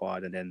of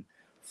Lampard and then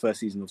first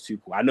season of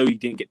Tuchel. I know he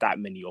didn't get that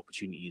many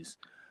opportunities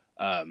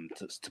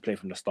to play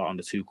from the start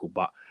under Tuchel,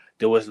 but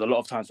there was a lot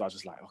of times where I was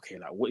just like, okay,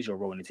 like what is your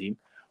role in the team?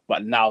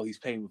 But now he's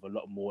playing with a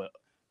lot more,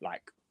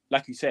 like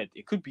you said,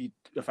 it could be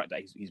the fact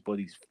that his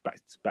body's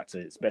back to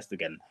its best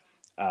again,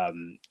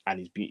 and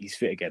he's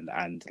fit again,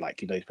 and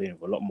like he's playing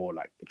with a lot more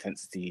like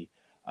intensity,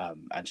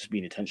 and just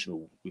being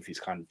intentional with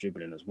his kind of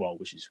dribbling as well,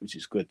 which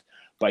is good.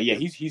 But yeah,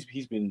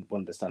 he's been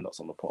one of the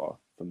standouts on the Potter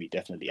for me,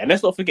 definitely. And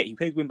let's not forget he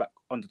played wing back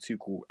under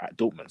Tuchel at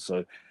Dortmund,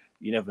 so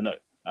you never know.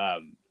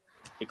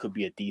 It could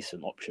be a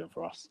decent option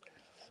for us.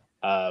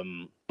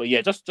 But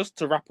yeah, just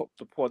to wrap up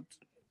the pod.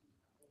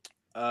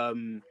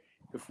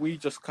 If we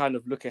just kind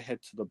of look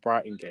ahead to the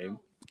Brighton game,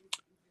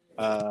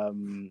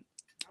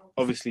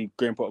 obviously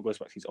Graham Potter goes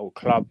back to his old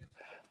club.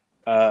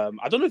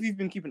 I don't know if you've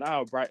been keeping an eye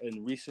on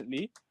Brighton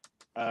recently,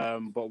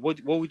 but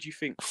what would you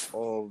think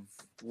of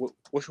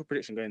what's your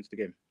prediction going into the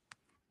game?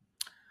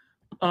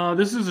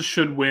 This is a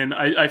should win.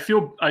 I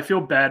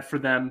feel bad for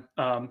them.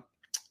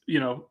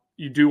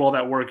 You do all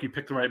that work, you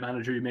pick the right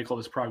manager, you make all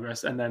this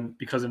progress, and then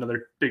because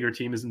another bigger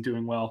team isn't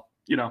doing well,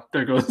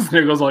 there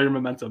goes all your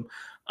momentum.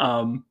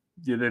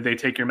 they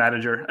take your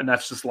manager, and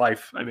that's just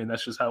life. I mean,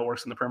 that's just how it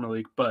works in the Premier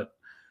League. But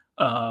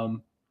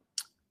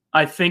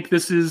I think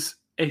this is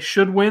a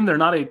should win. They're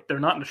not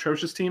an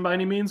atrocious team by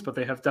any means, but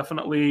they have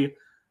definitely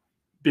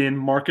been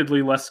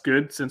markedly less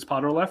good since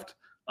Potter left.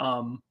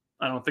 I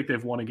don't think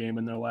they've won a game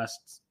in their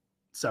last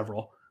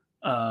several.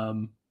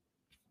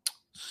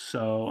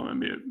 So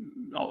maybe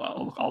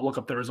I'll look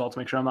up the results to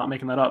make sure I'm not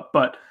making that up.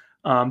 But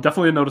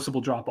definitely a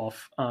noticeable drop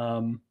off.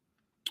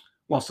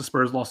 Lost to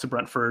Spurs, lost to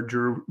Brentford,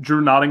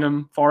 drew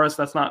Nottingham Forest.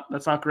 That's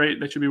not great.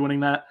 They should be winning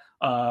that.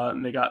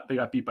 And they got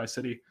beat by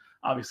City.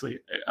 Obviously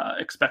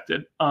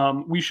expected.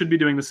 We should be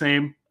doing the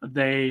same.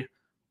 They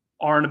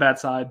are on a bad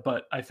side,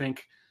 but I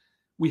think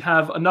we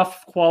have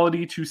enough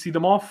quality to see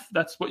them off.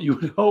 That's what you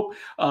would hope.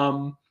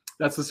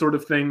 That's the sort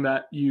of thing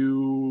that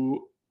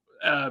you,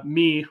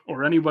 me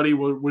or anybody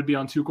would be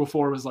on Tuchel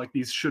for, was like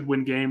these should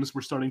win games.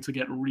 We're starting to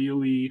get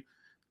really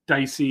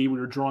dicey. We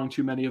were drawing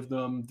too many of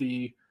them.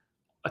 The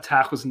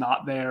attack was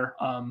not there.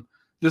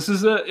 This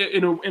is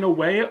in a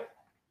way,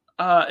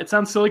 it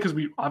sounds silly because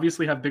we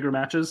obviously have bigger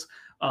matches.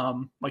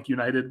 Like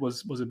United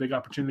was a big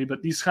opportunity,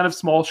 but these kind of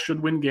small should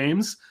win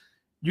games,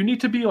 you need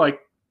to be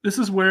like, this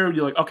is where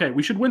you're like, okay,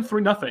 we should win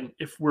 3-0.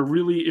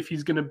 If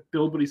he's going to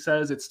build what he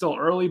says. It's still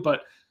early,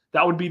 but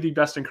that would be the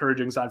best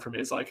encouraging side for me.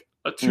 It's like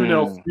a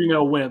 2-0,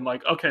 3-0 win.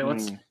 Like, okay,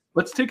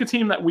 let's take a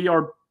team that we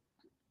are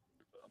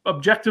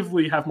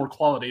objectively have more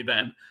quality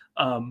than,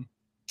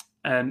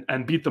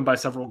 and beat them by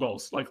several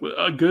goals. Like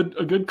a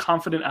good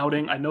confident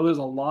outing. I know there's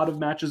a lot of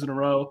matches in a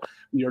row.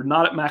 We are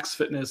not at max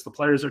fitness. The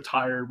players are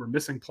tired. We're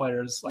missing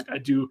players. Like I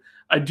do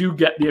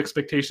get the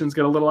expectations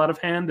get a little out of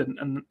hand,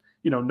 and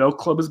no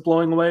club is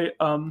blowing away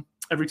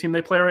every team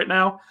they play right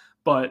now.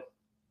 But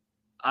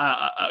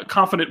a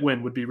confident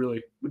win would be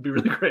really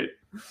great.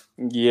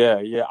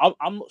 Yeah.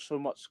 I'm not so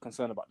much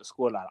concerned about the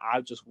scoreline.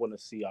 I just want to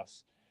see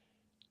us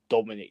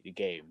dominate the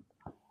game.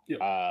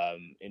 Yeah.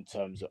 In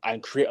terms of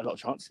and create a lot of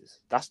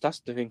chances. That's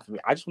the thing for me.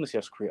 I just want to see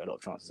us create a lot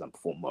of chances and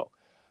perform well.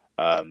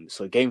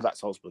 So games like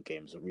Salzburg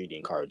games are really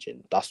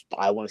encouraging.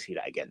 I want to see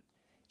that again.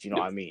 Do you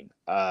know what I mean?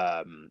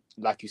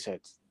 Like you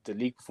said, the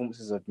league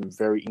performances have been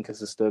very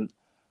inconsistent.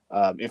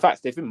 In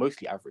fact, they've been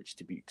mostly average,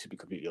 to be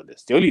completely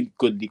honest. The only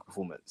good league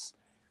performance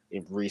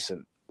in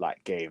recent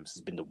games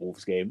has been the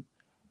Wolves game.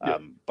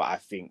 But I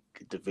think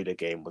the Villa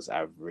game was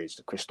average.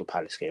 The Crystal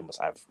Palace game was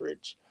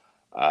average.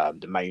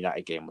 The Man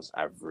United game was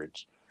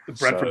average. The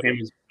Brentford game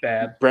was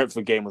bad.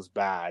 Brentford game was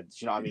bad. Do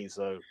you know what I mean?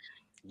 So,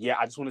 yeah,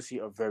 I just want to see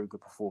a very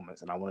good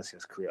performance, and I want to see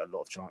us create a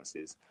lot of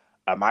chances.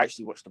 I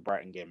actually watched the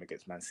Brighton game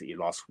against Man City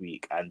last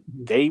week, and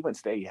they went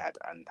to the Etihad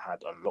and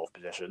had a lot of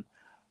possession.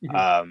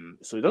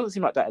 So it doesn't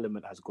seem like that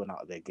element has gone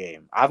out of their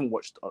game. I haven't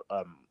watched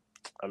a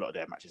lot of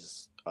their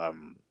matches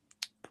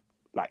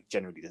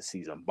generally this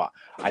season, but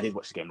I did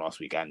watch the game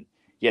last week, and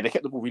yeah, they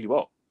kept the ball really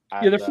well.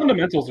 And, their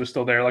fundamentals are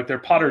still there. Like their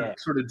Potter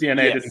sort of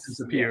DNA didn't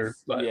disappear.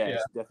 But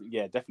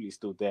definitely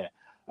still there.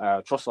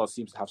 Trossard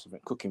seems to have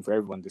something cooking for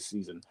everyone this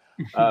season.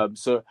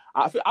 So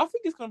I think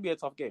it's going to be a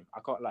tough game.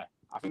 I can't lie.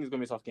 I think it's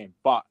going to be a tough game.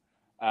 But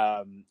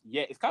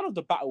it's kind of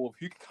the battle of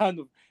who can kind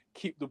of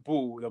keep the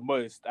ball the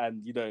most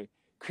and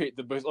create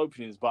the most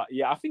openings. But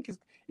yeah, I think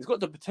it's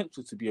got the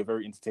potential to be a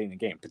very entertaining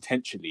game.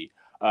 Potentially,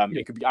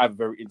 it could be either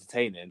very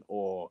entertaining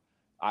or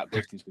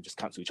both teams could just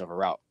cancel each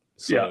other out.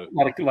 So,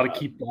 a lot of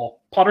keep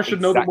ball. Potter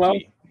should know them well.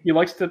 He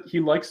likes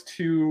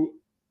to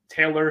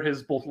tailor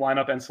his both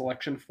lineup and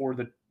selection for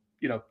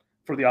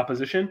the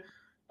opposition.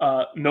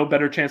 No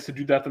better chance to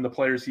do that than the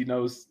players he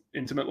knows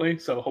intimately.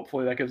 So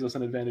hopefully that gives us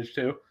an advantage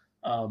too.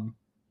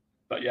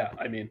 But yeah,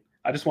 I mean,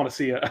 I just want to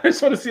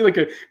see like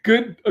a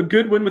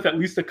good win with at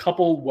least a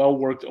couple well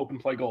worked open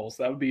play goals.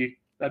 That'd be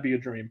a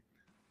dream.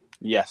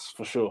 Yes,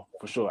 for sure.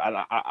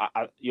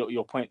 And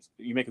your point,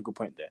 you make a good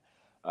point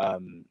there.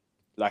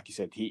 Like you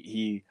said,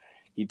 he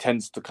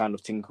tends to kind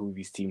of tinker with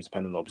his teams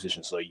depending on the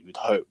opposition. So you would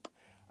hope,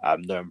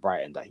 knowing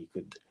Brighton, that he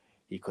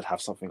could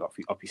have something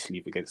up his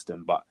sleeve against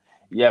them. But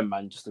yeah,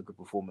 man, just a good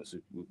performance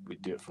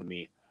would do it for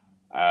me.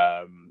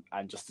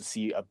 And just to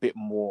see a bit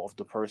more of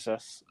the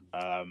process.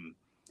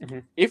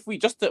 If we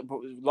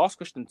last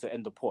question to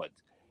end the pod.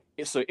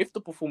 So if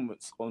the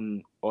performance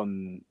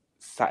on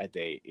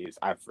Saturday is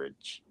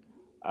average,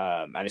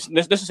 and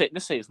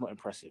let's say it's not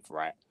impressive,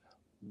 right?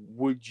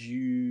 Would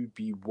you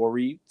be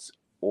worried,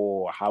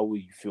 or how will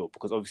you feel?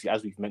 Because obviously,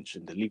 as we've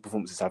mentioned, the league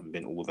performances haven't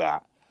been all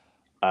that.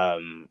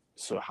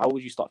 So how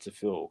would you start to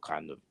feel,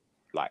 kind of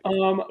like?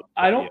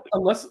 I don't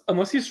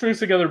unless he strings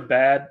together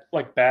bad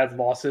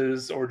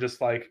losses, or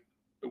just like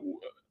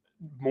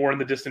more in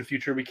the distant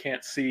future, we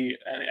can't see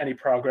any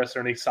progress or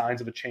any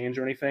signs of a change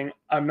or anything.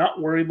 I'm not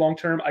worried long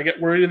term. I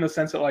get worried in the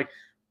sense that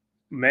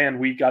man,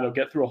 we got to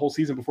get through a whole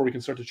season before we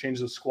can start to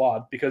change the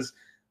squad, because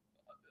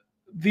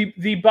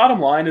the bottom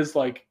line is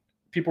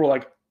people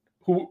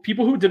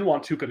who didn't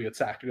want Tuchel to get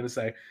sacked are going to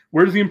say,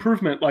 where's the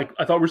improvement?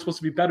 I thought we were supposed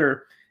to be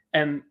better.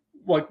 And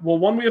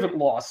one, we haven't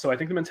lost. So I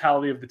think the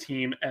mentality of the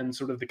team and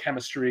sort of the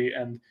chemistry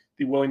and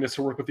the willingness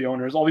to work with the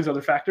owners, all these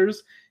other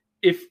factors,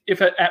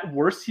 if at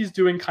worst he's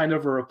doing kind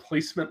of a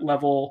replacement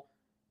level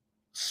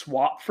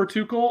swap for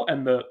Tuchel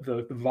and the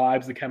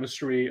vibes, the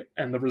chemistry,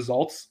 and the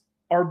results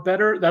are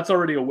better, that's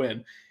already a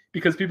win.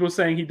 Because people are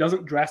saying he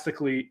doesn't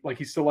drastically, like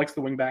he still likes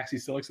the wing backs, he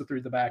still likes the three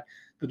at the back.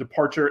 The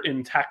departure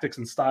in tactics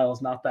and style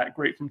is not that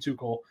great from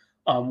Tuchel.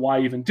 Why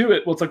even do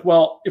it? Well, it's like,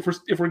 well, if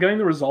we're getting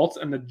the results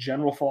and the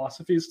general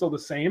philosophy is still the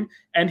same,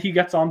 and he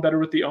gets on better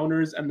with the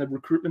owners and the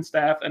recruitment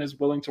staff and is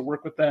willing to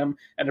work with them,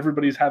 and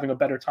everybody's having a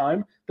better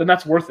time, then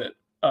that's worth it.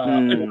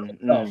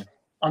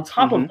 On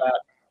top of that,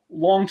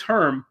 long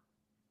term,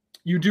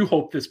 you do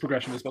hope this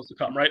progression is supposed to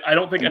come, right? I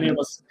don't think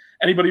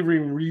anybody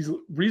being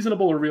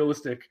reasonable or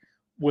realistic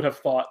would have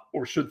thought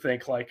or should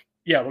think like,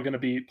 yeah, we're going to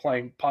be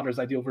playing Potter's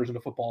ideal version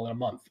of football in a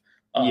month.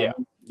 Yeah,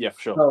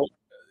 for sure. So,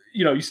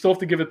 you still have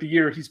to give it the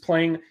year. He's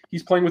playing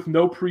with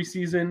no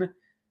preseason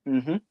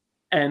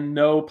and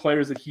no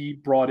players that he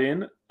brought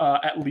in,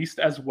 at least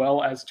as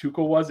well as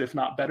Tuchel was, if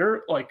not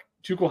better. Like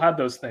Tuchel had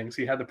those things.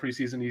 He had the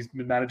preseason. He's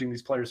been managing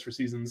these players for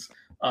seasons.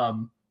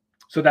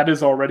 So that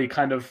is already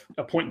kind of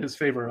a point in his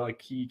favor.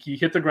 Like he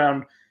hit the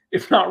ground,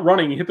 if not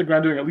running, he hit the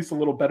ground doing at least a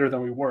little better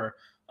than we were.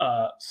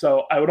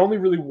 So I would only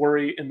really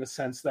worry in the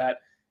sense that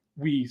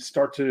we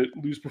start to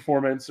lose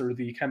performance or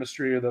the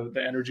chemistry or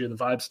the energy or the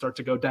vibes start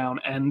to go down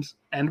and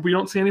we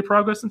don't see any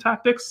progress in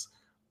tactics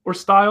or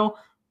style.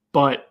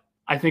 But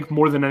I think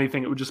more than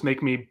anything, it would just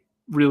make me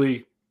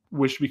really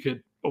wish we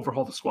could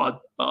overhaul the squad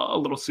a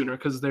little sooner,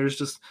 because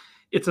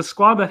it's a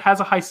squad that has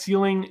a high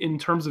ceiling in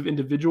terms of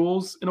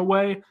individuals in a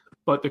way,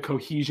 but the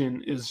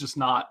cohesion is just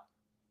not,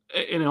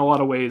 in a lot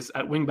of ways,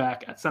 at wing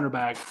back, at center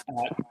back,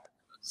 at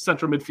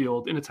central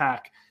midfield, in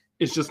attack,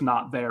 is just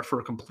not there for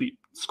a complete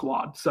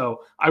squad.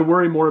 So I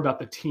worry more about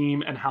the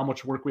team and how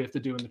much work we have to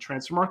do in the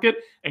transfer market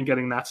and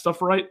getting that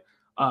stuff right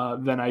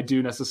than I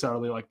do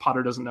necessarily like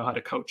Potter doesn't know how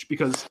to coach,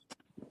 because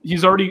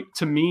he's already,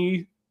 to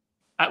me,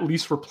 at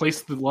least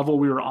replaced the level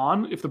we were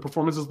on. If the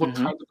performances look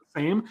kind of the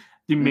same,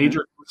 the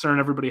major concern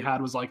everybody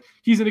had was like,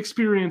 he's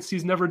inexperienced,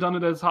 he's never done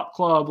it at a top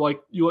club.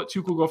 Like, you let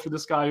Tuchel go for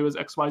this guy who has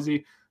XYZ.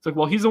 It's like,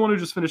 well, he's the one who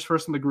just finished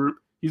first in the group.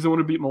 He's the one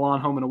who beat Milan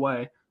home and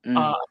away.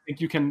 I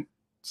think you can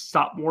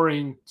stop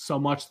worrying so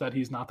much that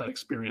he's not that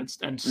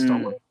experienced and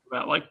start worrying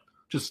about, like,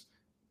 just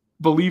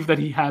believe that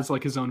he has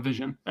like his own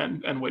vision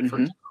and wait for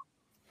it.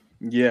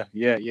 Yeah.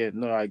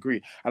 No, I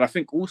agree. And I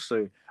think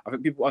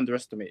people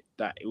underestimate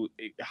that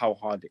how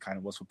hard it kind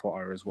of was for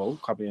Potter as well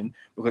coming in,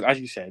 because as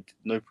you said,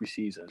 no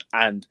preseason,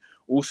 and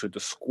also the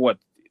squad,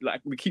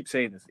 like we keep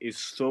saying this, is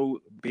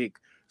so big.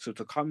 So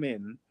to come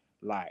in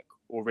like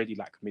already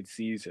like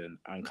mid-season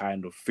and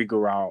kind of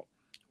figure out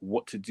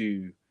what to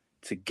do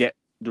to get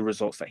the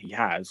results that he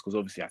has, because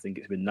obviously I think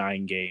it's been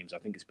 9 games, I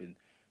think it's been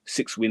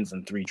 6 wins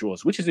and 3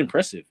 draws, which is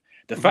impressive.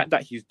 The fact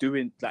that he's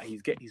doing that,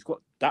 he's got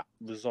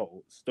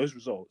those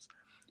results,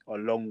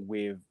 along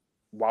with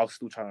while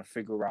still trying to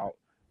figure out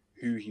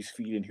who he's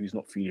feeling, who's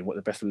not feeling, what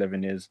the best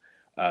 11 is,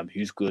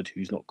 who's good,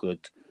 who's not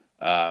good,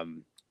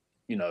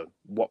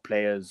 what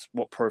players,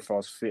 what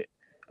profiles fit,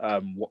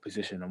 what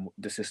position and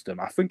the system.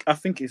 I think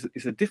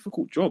it's a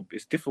difficult job.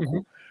 It's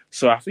difficult.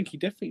 So I think he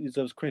definitely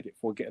deserves credit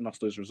for getting us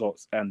those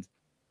results. And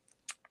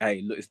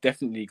hey, look, it's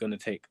definitely going to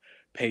take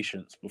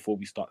patience before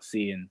we start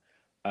seeing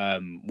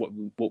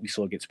what we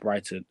saw against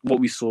Brighton, what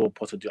we saw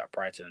Potter do at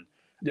Brighton,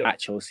 at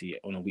Chelsea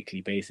on a weekly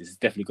basis. It's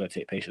definitely going to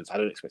take patience. I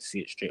don't expect to see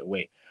it straight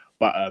away,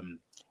 but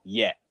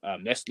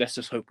let's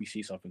just hope we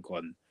see something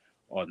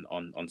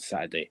on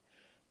Saturday.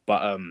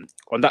 But on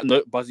that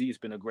note, Buzzy, it's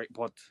been a great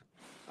pod.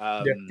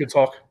 Good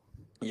talk.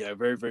 Yeah,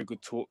 very, very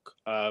good talk.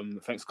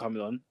 Thanks for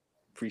coming on.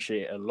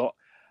 Appreciate it a lot.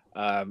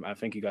 And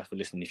thank you guys for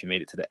listening if you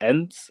made it to the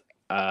end.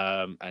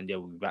 And yeah,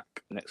 we'll be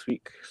back next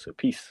week. So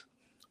peace.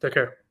 Take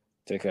care.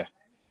 Take care.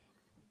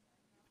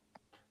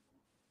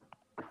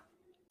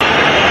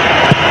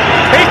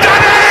 He's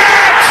done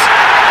it!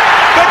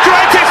 The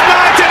greatest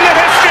night in the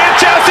history of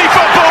Chelsea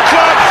Football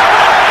Club.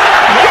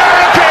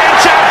 European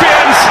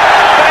champions.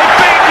 They've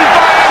beaten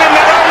Bayern in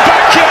their own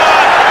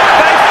backyard.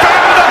 They've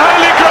found the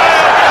Holy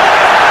Grail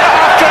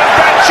after a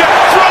venture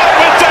fraught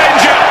with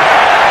danger.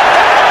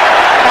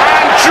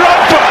 And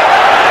Drogba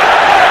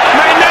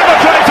may never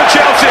play for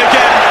Chelsea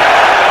again.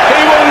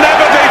 He will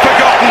never be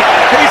forgotten.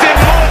 He's in.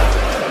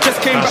 Just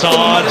came back from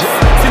hard.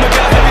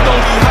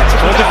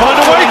 Trying to find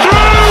a way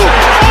through.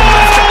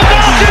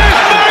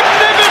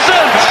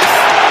 Magnificent!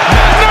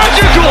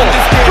 Magical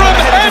from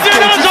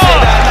Eden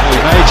Hazard!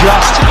 May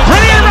just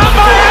brilliant run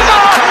by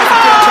Hazard!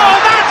 Oh,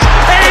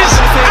 that is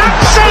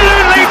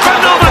absolutely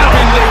phenomenal!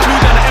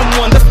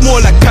 That's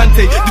more like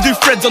Kante. You do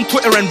threads on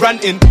Twitter and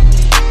ranting,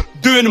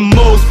 doing the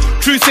most.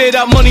 True say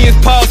that money is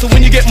power, so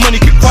when you get money,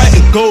 keep quiet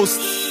and ghost.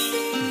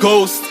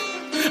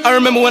 I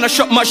remember when I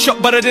shot my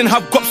shot, but I didn't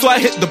have guap, so I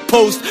hit the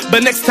post.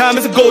 But next time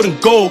it's a golden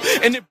goal.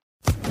 And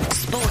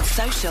Sports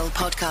Social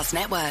Podcast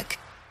Network.